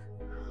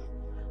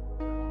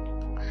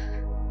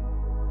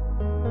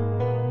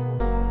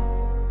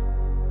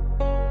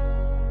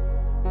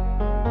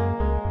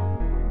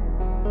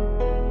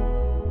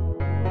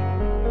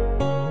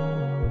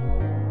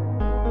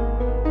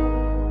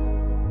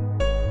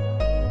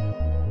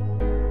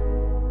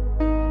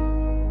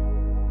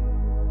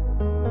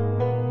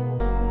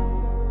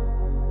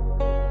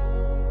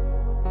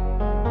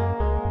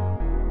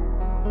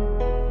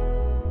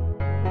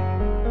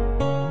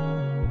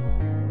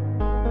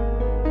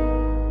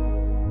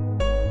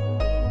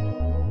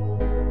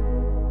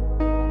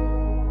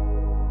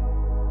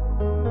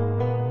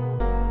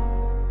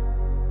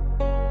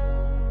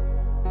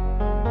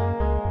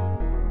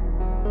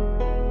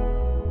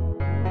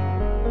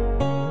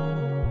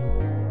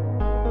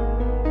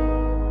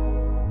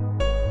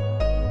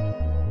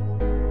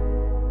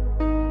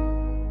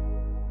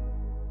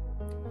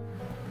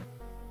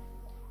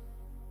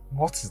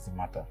 What is the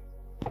matter?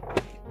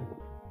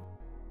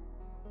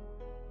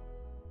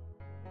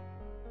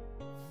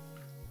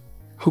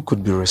 Who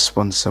could be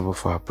responsible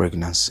for her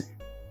pregnancy?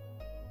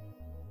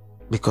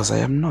 Because I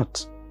am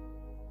not.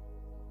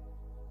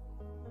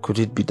 Could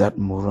it be that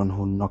moron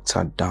who knocked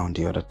her down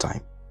the other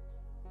time?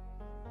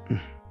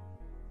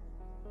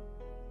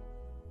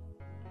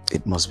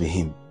 It must be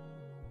him.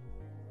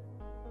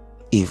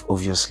 Eve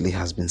obviously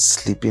has been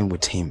sleeping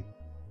with him.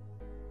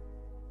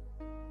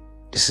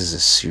 This is a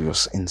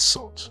serious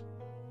insult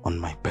on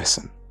my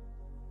person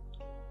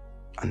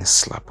and a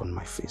slap on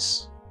my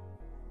face,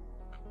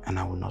 and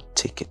I will not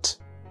take it.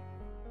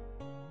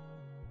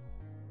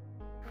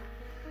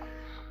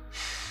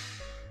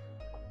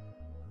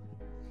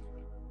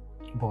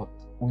 But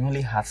we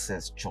only had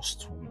sex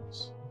just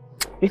once.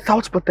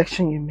 Without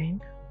protection, you mean?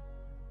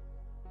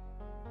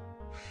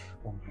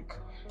 Oh my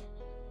God.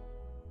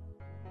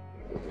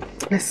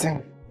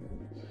 Listen,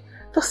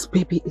 this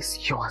baby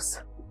is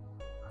yours.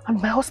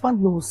 And my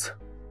husband knows.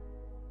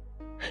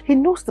 He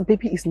knows the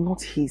baby is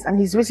not his and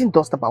he's raising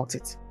dust about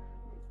it.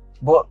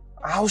 But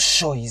how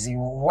sure is he?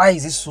 Why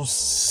is he so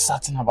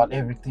certain about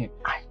everything?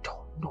 I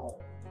don't know.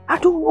 I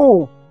don't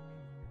know.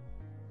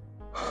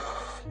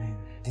 Man,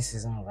 this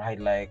isn't right.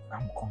 Like,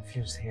 I'm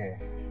confused here.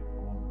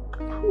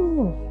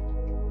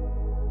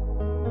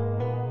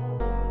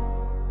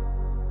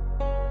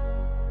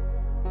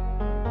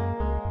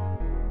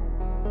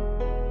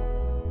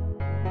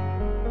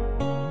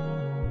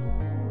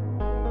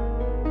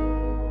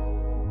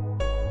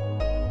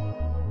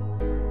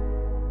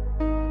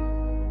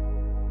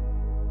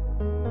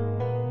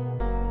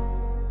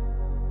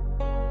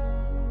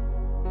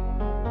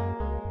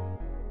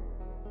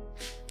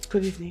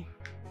 Good evening.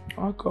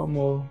 Welcome.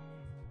 Oh.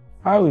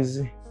 How is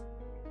he?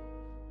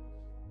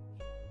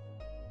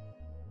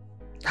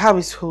 How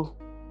is who?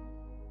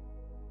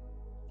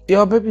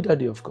 Your baby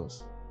daddy, of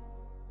course.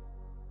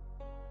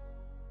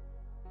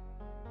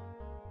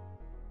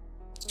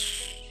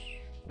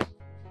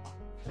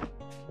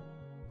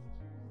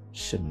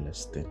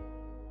 Shameless thing.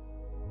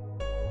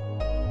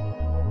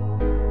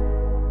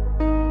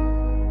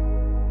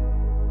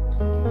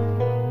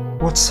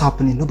 What's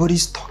happening?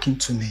 Nobody's talking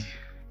to me.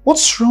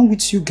 What's wrong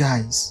with you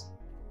guys?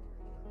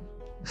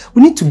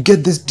 We need to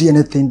get this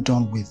DNA thing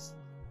done with.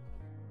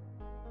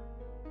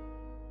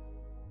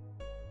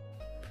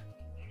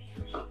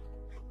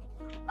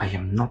 I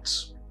am not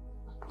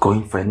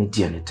going for any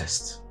DNA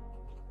test.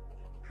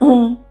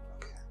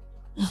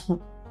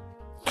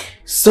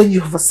 So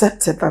you have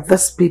accepted that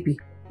this baby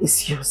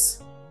is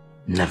yours?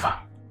 Never.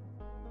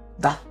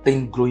 That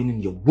thing growing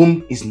in your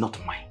womb is not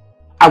mine.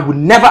 I will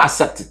never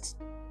accept it.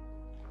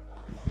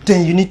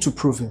 Then you need to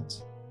prove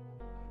it.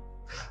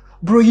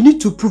 Bro, you need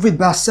to prove it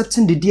by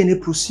accepting the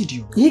DNA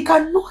procedure. He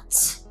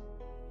cannot.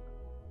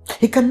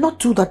 He cannot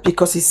do that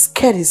because he's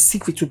scared his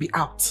secret will be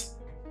out.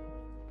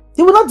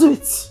 He will not do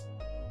it.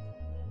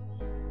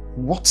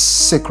 What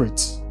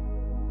secret?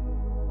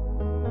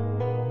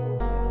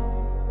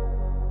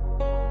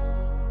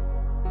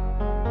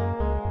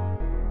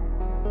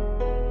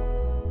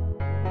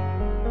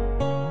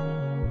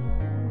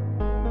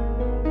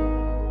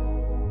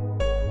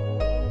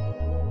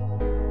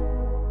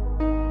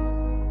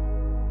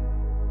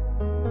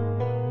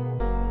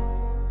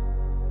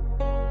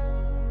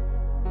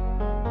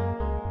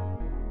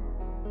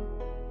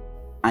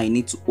 I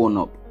need to own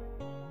up.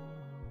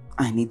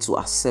 I need to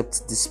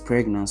accept this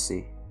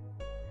pregnancy.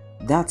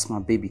 That's my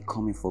baby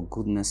coming, for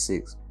goodness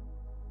sakes.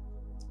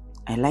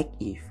 I like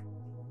Eve.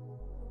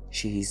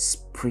 She is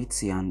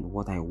pretty and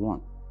what I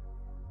want.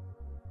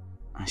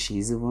 And she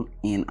is even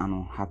in an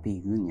unhappy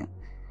union.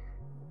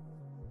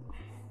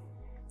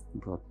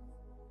 But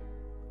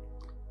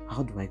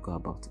how do I go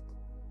about it?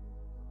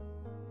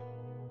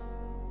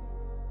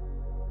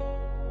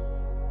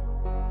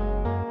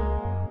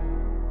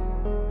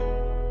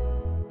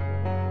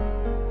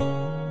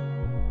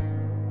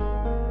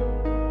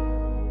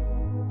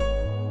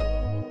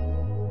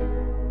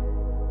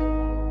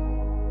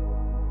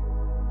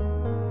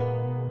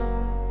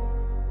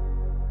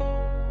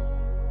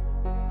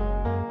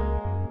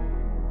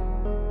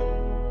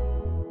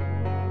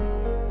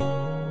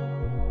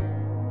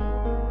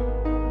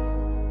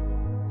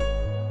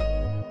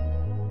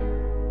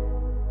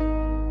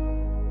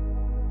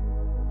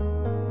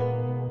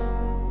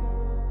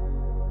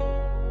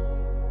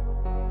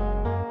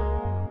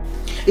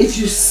 If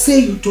you say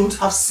you don't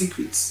have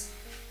secrets,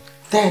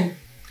 then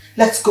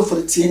let's go for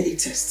the DNA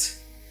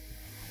test.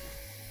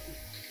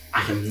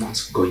 I am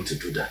not going to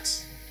do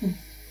that.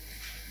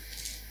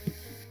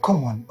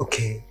 Come on,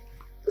 okay.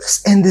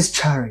 Let's end this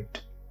charade.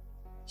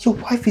 Your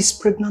wife is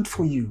pregnant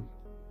for you.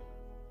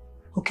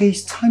 Okay,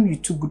 it's time you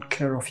took good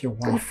care of your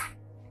wife.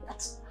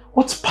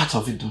 What part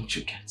of it don't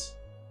you get?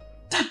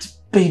 That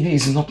baby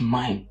is not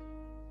mine.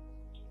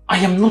 I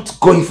am not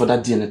going for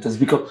that DNA test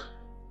because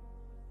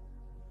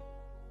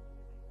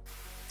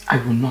I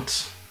will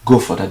not go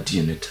for that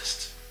DNA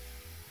test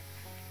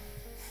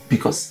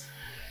because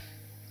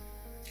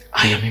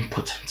I am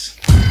impotent.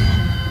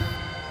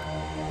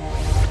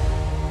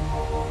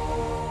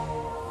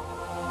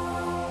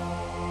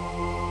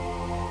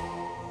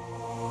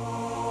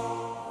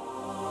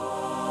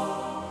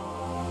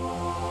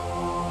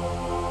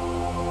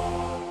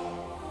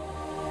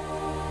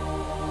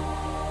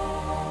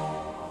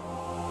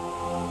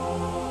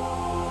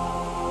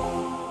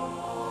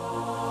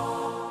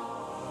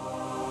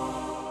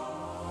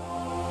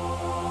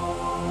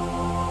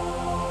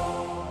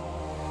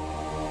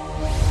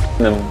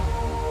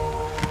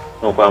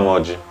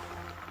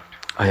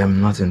 I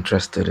am not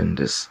interested in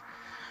this.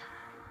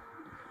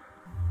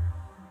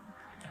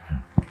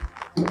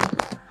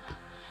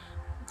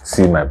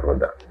 See, my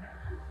brother,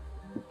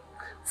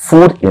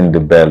 food in the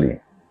belly,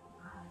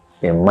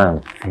 a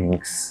man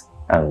thinks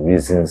and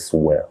reasons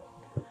well.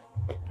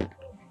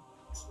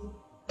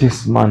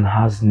 This man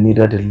has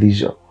neither the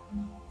leisure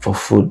for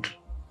food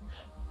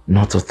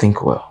nor to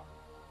think well.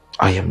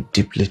 I am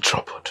deeply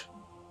troubled.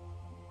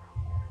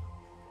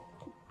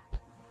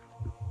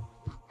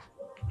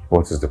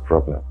 What is the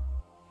problem?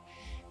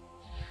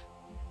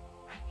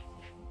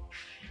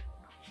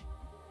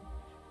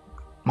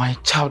 My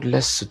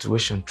childless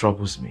situation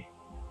troubles me.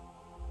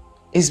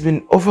 It's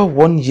been over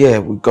 1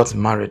 year we got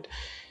married,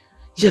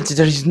 yet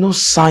there is no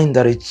sign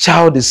that a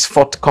child is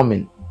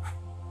forthcoming.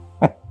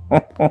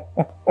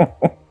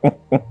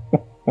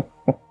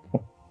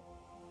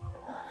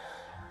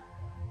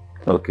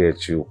 Okay,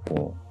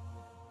 Chupu.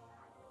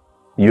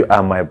 You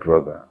are my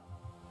brother,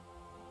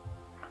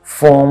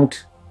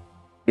 formed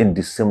in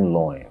the same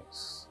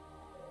loins.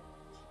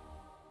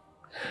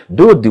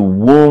 Though the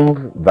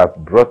womb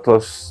that brought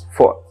us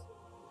forth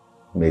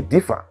may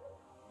differ,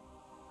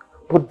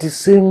 but the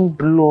same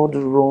blood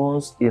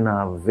runs in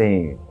our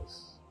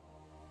veins.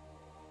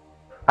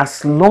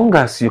 as long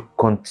as you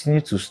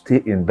continue to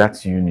stay in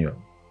that union,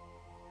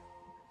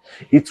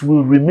 it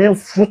will remain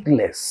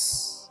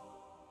fruitless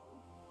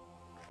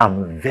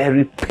and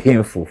very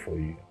painful for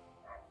you.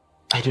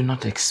 I do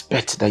not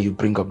expect that you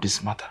bring up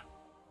this matter.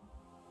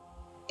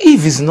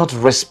 Eve is not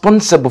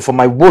responsible for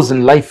my woes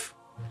in life.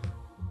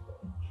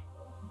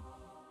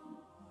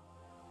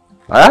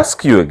 I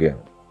ask you again,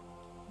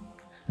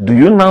 do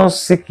you now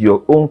seek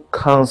your own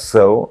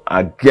counsel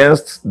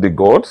against the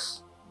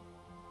gods?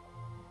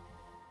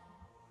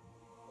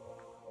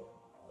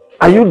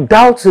 Are you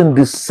doubting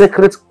the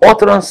sacred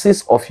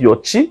utterances of your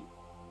chi?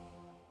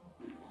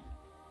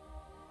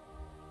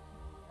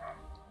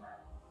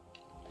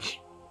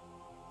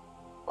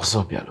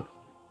 Osobialo,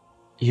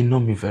 you know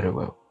me very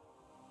well.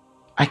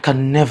 I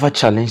can never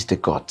challenge the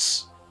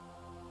gods.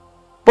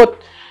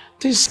 But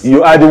this...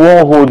 You are the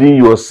one holding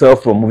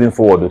yourself from moving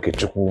forward,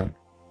 Okechukwu.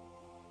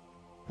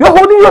 You're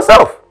holding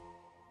yourself.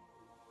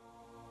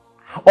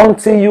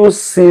 Until you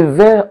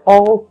sever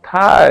all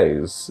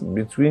ties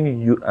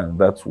between you and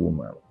that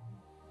woman,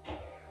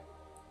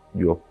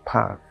 your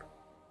path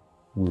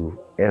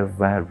will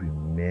ever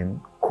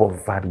remain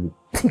covered with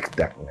thick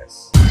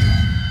darkness.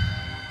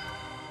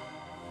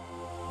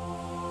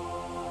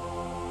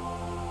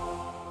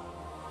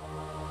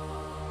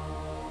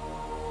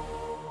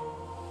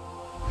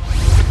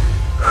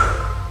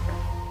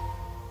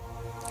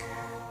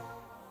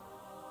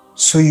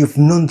 So you've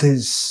known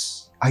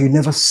this, and you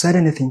never said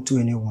anything to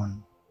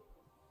anyone.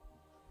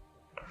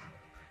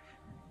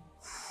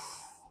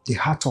 The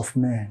heart of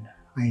man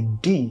are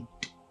indeed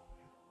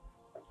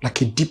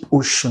like a deep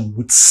ocean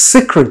with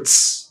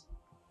secrets.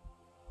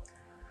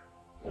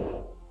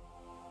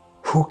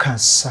 Who can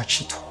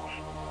search it all?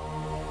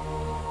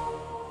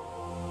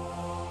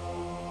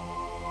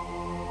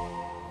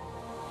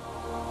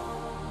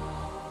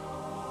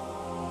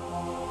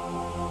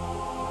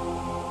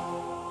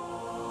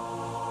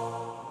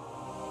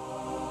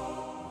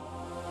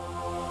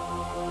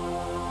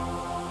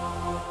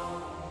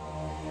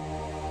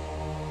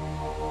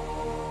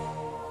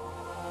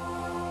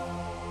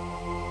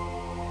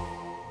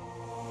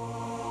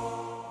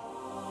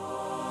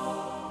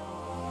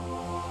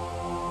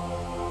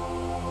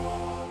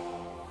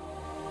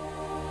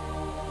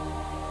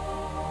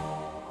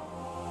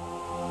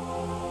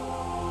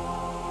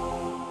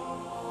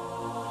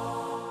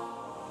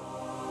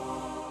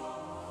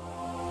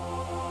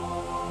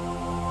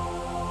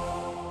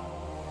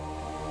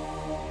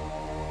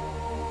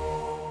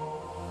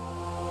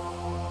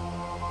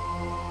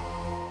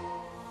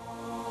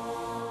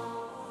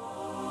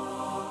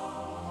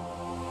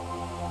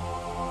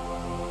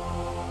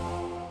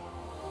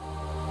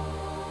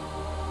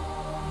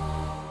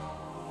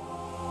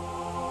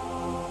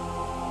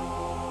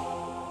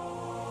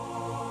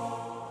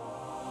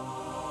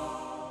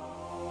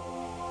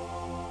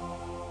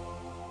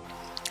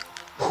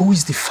 Who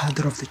is the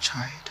father of the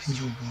child in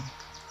your womb?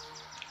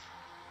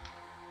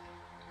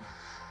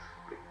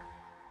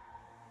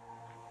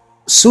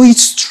 So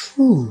it's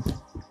true.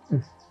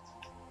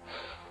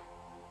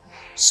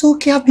 So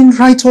okay, I've been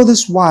right all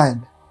this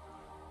while.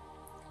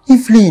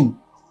 Evelyn,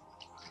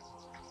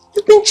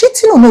 you've been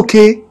cheating on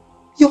okay,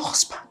 your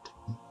husband.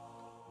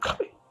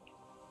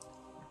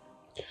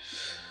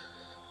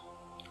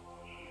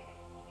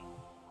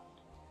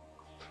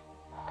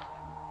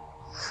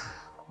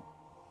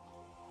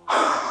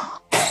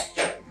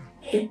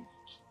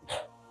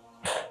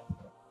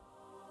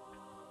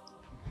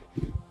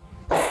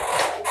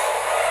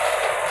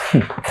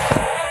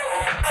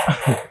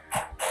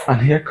 And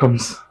here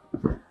comes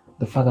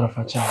the father of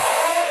our child.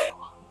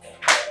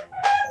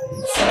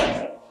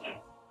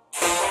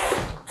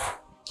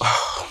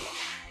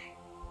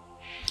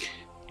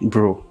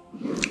 Bro,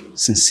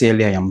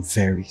 sincerely, I am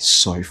very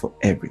sorry for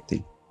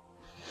everything.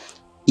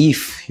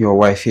 If your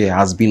wife here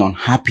has been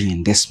unhappy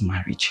in this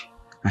marriage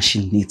and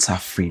she needs her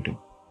freedom,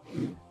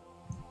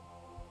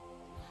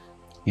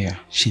 yeah,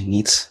 she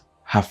needs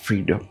her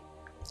freedom.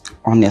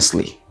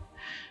 Honestly,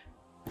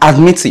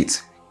 admit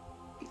it.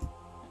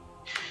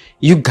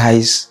 You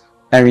guys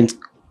aren't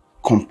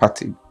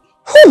compatible.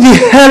 Who the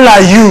hell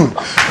are you?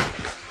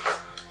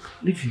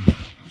 Leave him,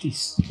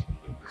 please.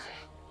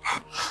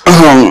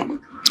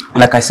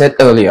 Like I said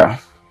earlier,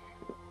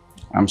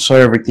 I'm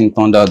sorry everything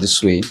turned out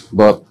this way,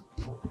 but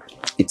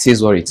it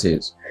is what it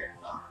is.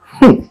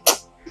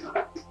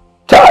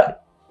 Chai.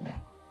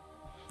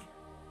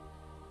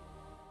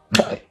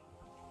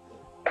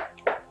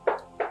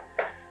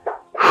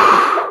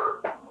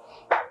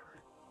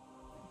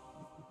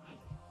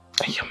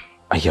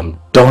 I am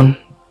done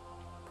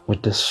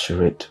with this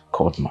charade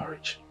called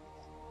marriage.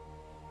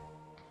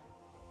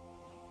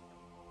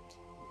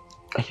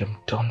 I am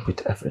done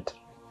with everything.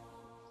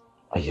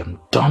 I am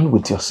done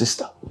with your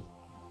sister.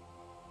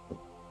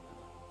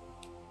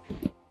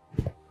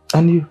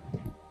 And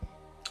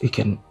you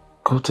can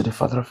go to the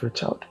father of your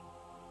child.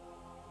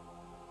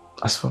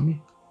 As for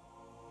me,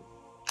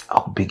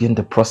 I'll begin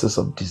the process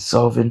of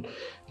dissolving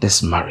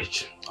this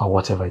marriage or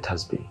whatever it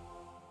has been.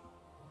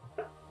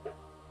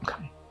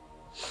 Okay.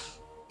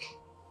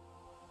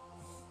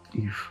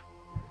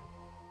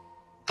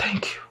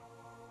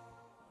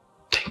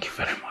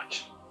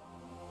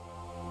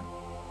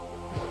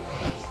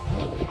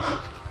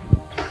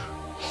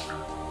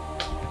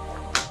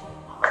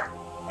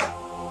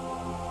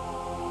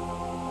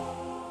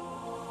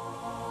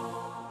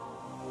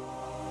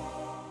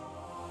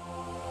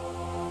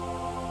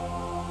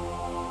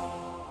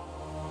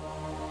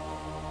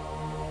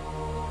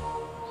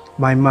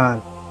 My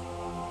man,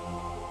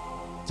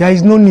 there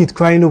is no need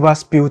crying over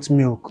spilled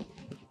milk.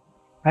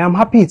 I am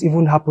happy it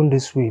even happened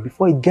this way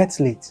before it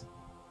gets late.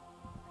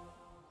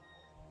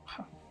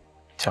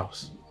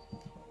 Charles,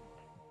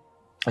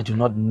 I do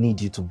not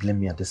need you to blame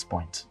me at this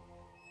point.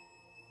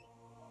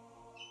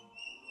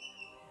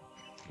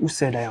 Who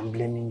said I am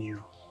blaming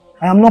you?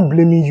 I am not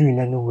blaming you in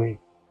any way.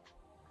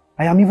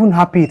 I am even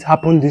happy it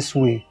happened this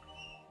way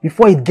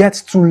before it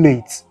gets too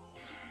late.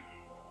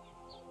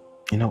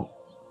 You know,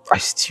 I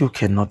still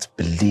cannot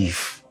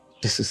believe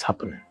this is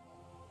happening.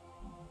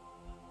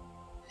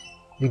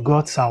 The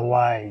gods are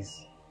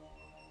wise,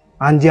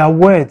 and their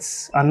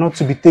words are not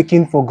to be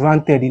taken for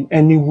granted in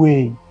any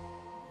way.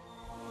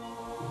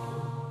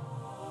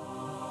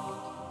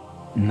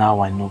 Now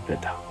I know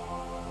better.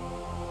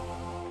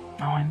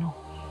 Now I know.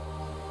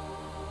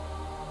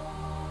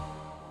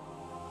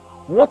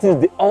 What is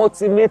the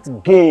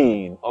ultimate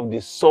gain of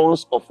the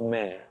sons of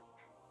men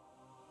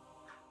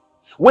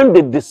when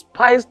they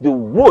despise the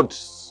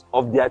words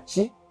of their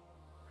chief?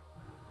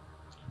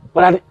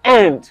 But at the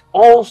end,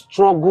 all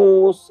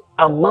struggles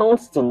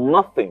amounts to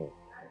nothing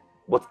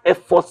but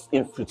efforts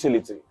in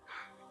futility.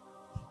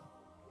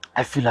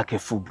 I feel like a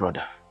fool,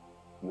 brother.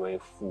 You are a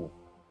fool.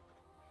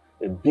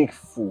 A big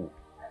fool.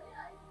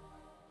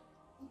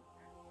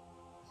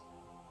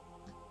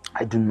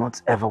 I do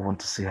not ever want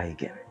to see her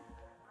again.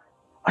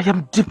 I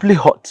am deeply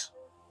hurt.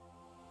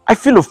 I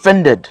feel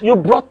offended. You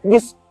brought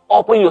this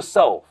upon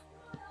yourself.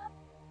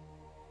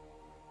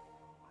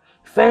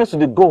 Thanks to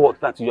the God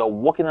that you are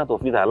walking out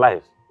of it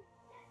alive.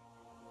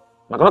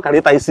 I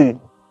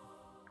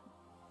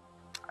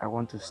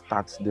want to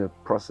start the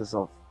process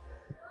of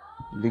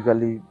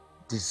legally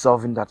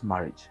dissolving that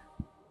marriage.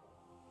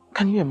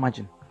 Can you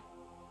imagine?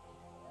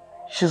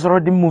 She's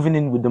already moving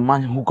in with the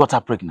man who got her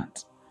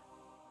pregnant.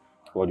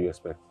 What do you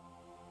expect?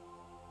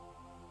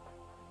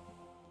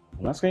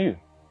 I'm asking you.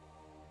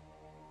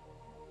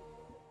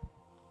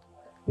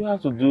 You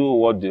have to do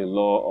what the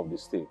law of the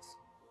state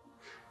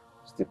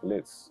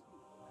stipulates.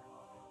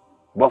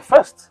 But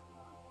first,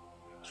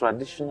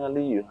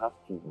 traditionally, you have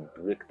to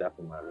break that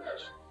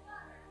marriage.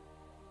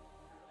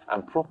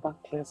 And proper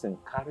cleansing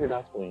carried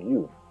out on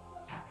you.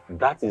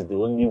 That is the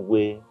only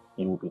way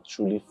you will be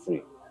truly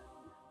free.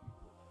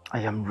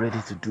 I am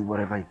ready to do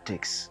whatever it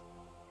takes.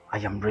 I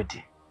am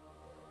ready.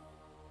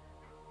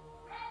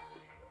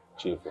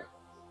 Cheerful.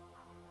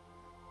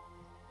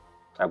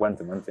 I want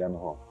to maintain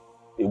her.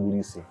 It will be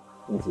easy.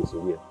 It is so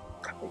weird.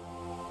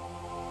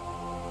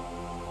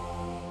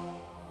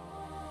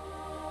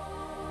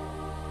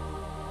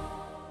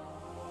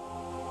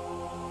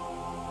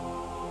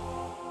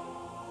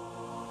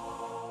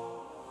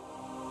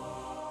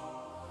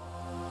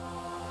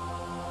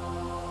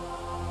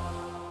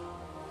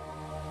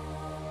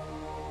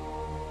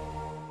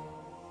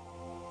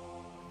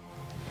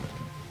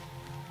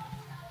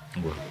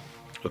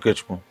 Okay,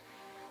 Chukwu.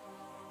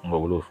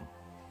 Ngwabulufu.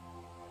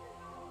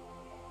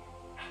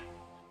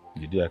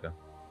 Jide aka.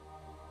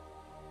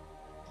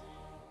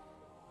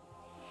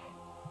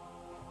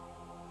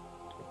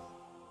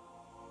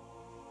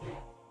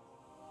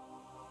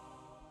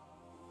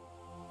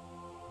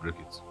 Break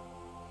it.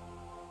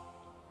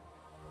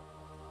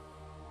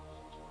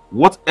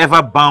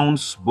 Whatever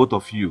bounds both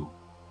of you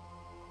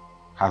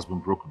has been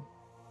broken.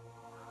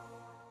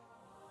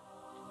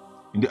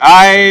 In the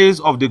eyes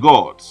of the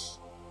gods,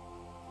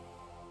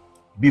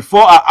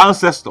 before our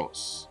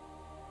ancestors,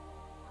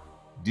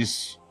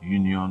 this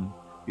union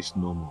is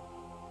no more.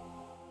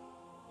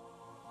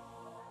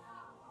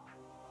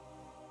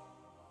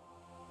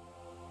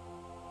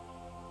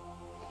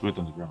 Throw it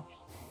on the ground.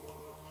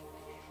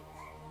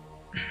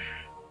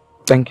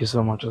 Thank you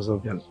so much,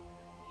 Ozobian.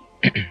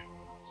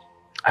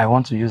 I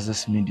want to use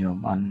this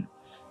medium and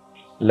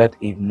let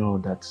Eve know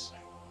that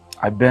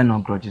I bear no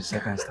grudges,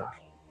 second star.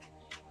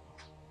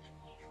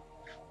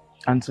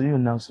 And to you,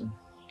 Nelson,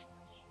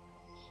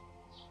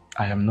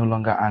 I am no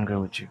longer angry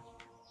with you.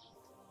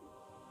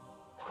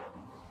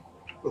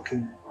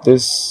 Okay.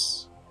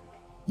 This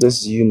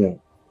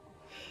union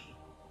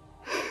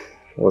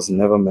was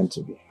never meant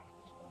to be.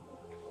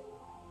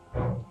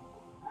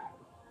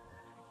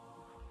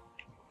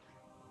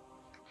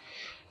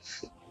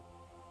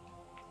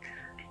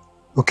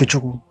 Okay,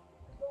 Chukwu,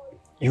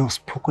 you have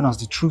spoken as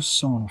the true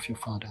son of your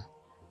father.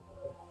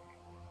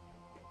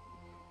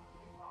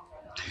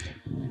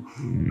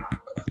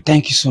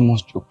 Thank you so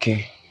much,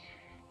 okay?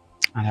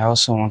 And I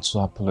also want to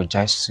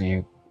apologize to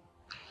you.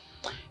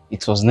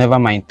 It was never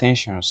my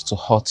intentions to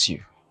hurt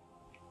you.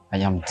 I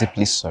am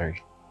deeply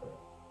sorry.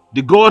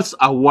 The gods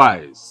are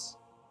wise.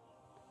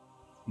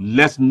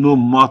 Let no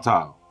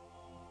mortal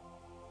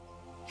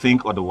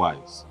think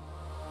otherwise.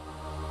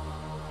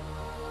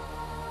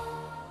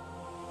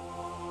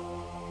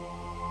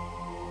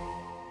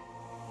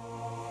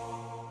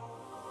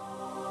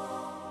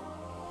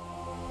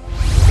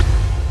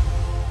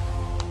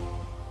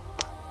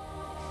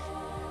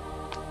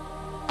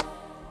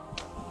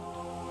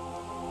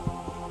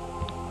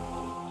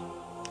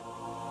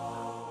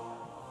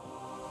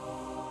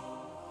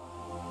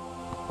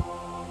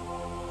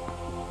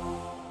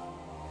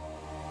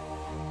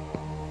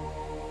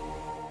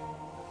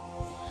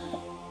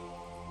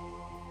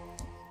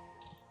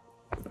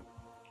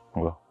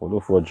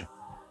 Olofoju.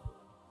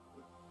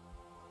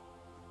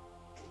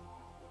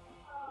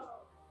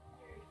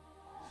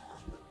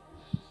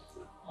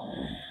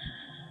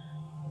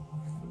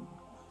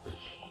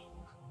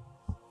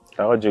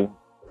 How are you?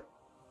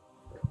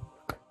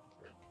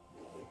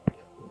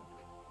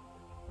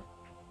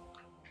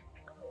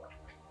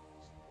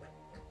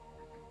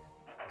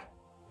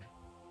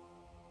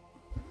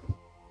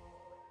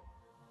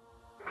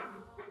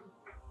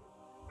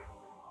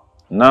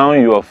 Now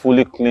you are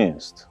fully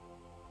cleansed.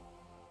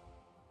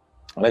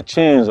 The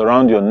chains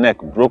around your neck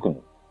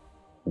broken.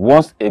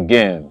 Once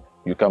again,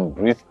 you can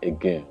breathe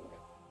again.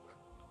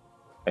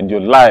 And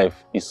your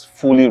life is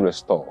fully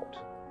restored.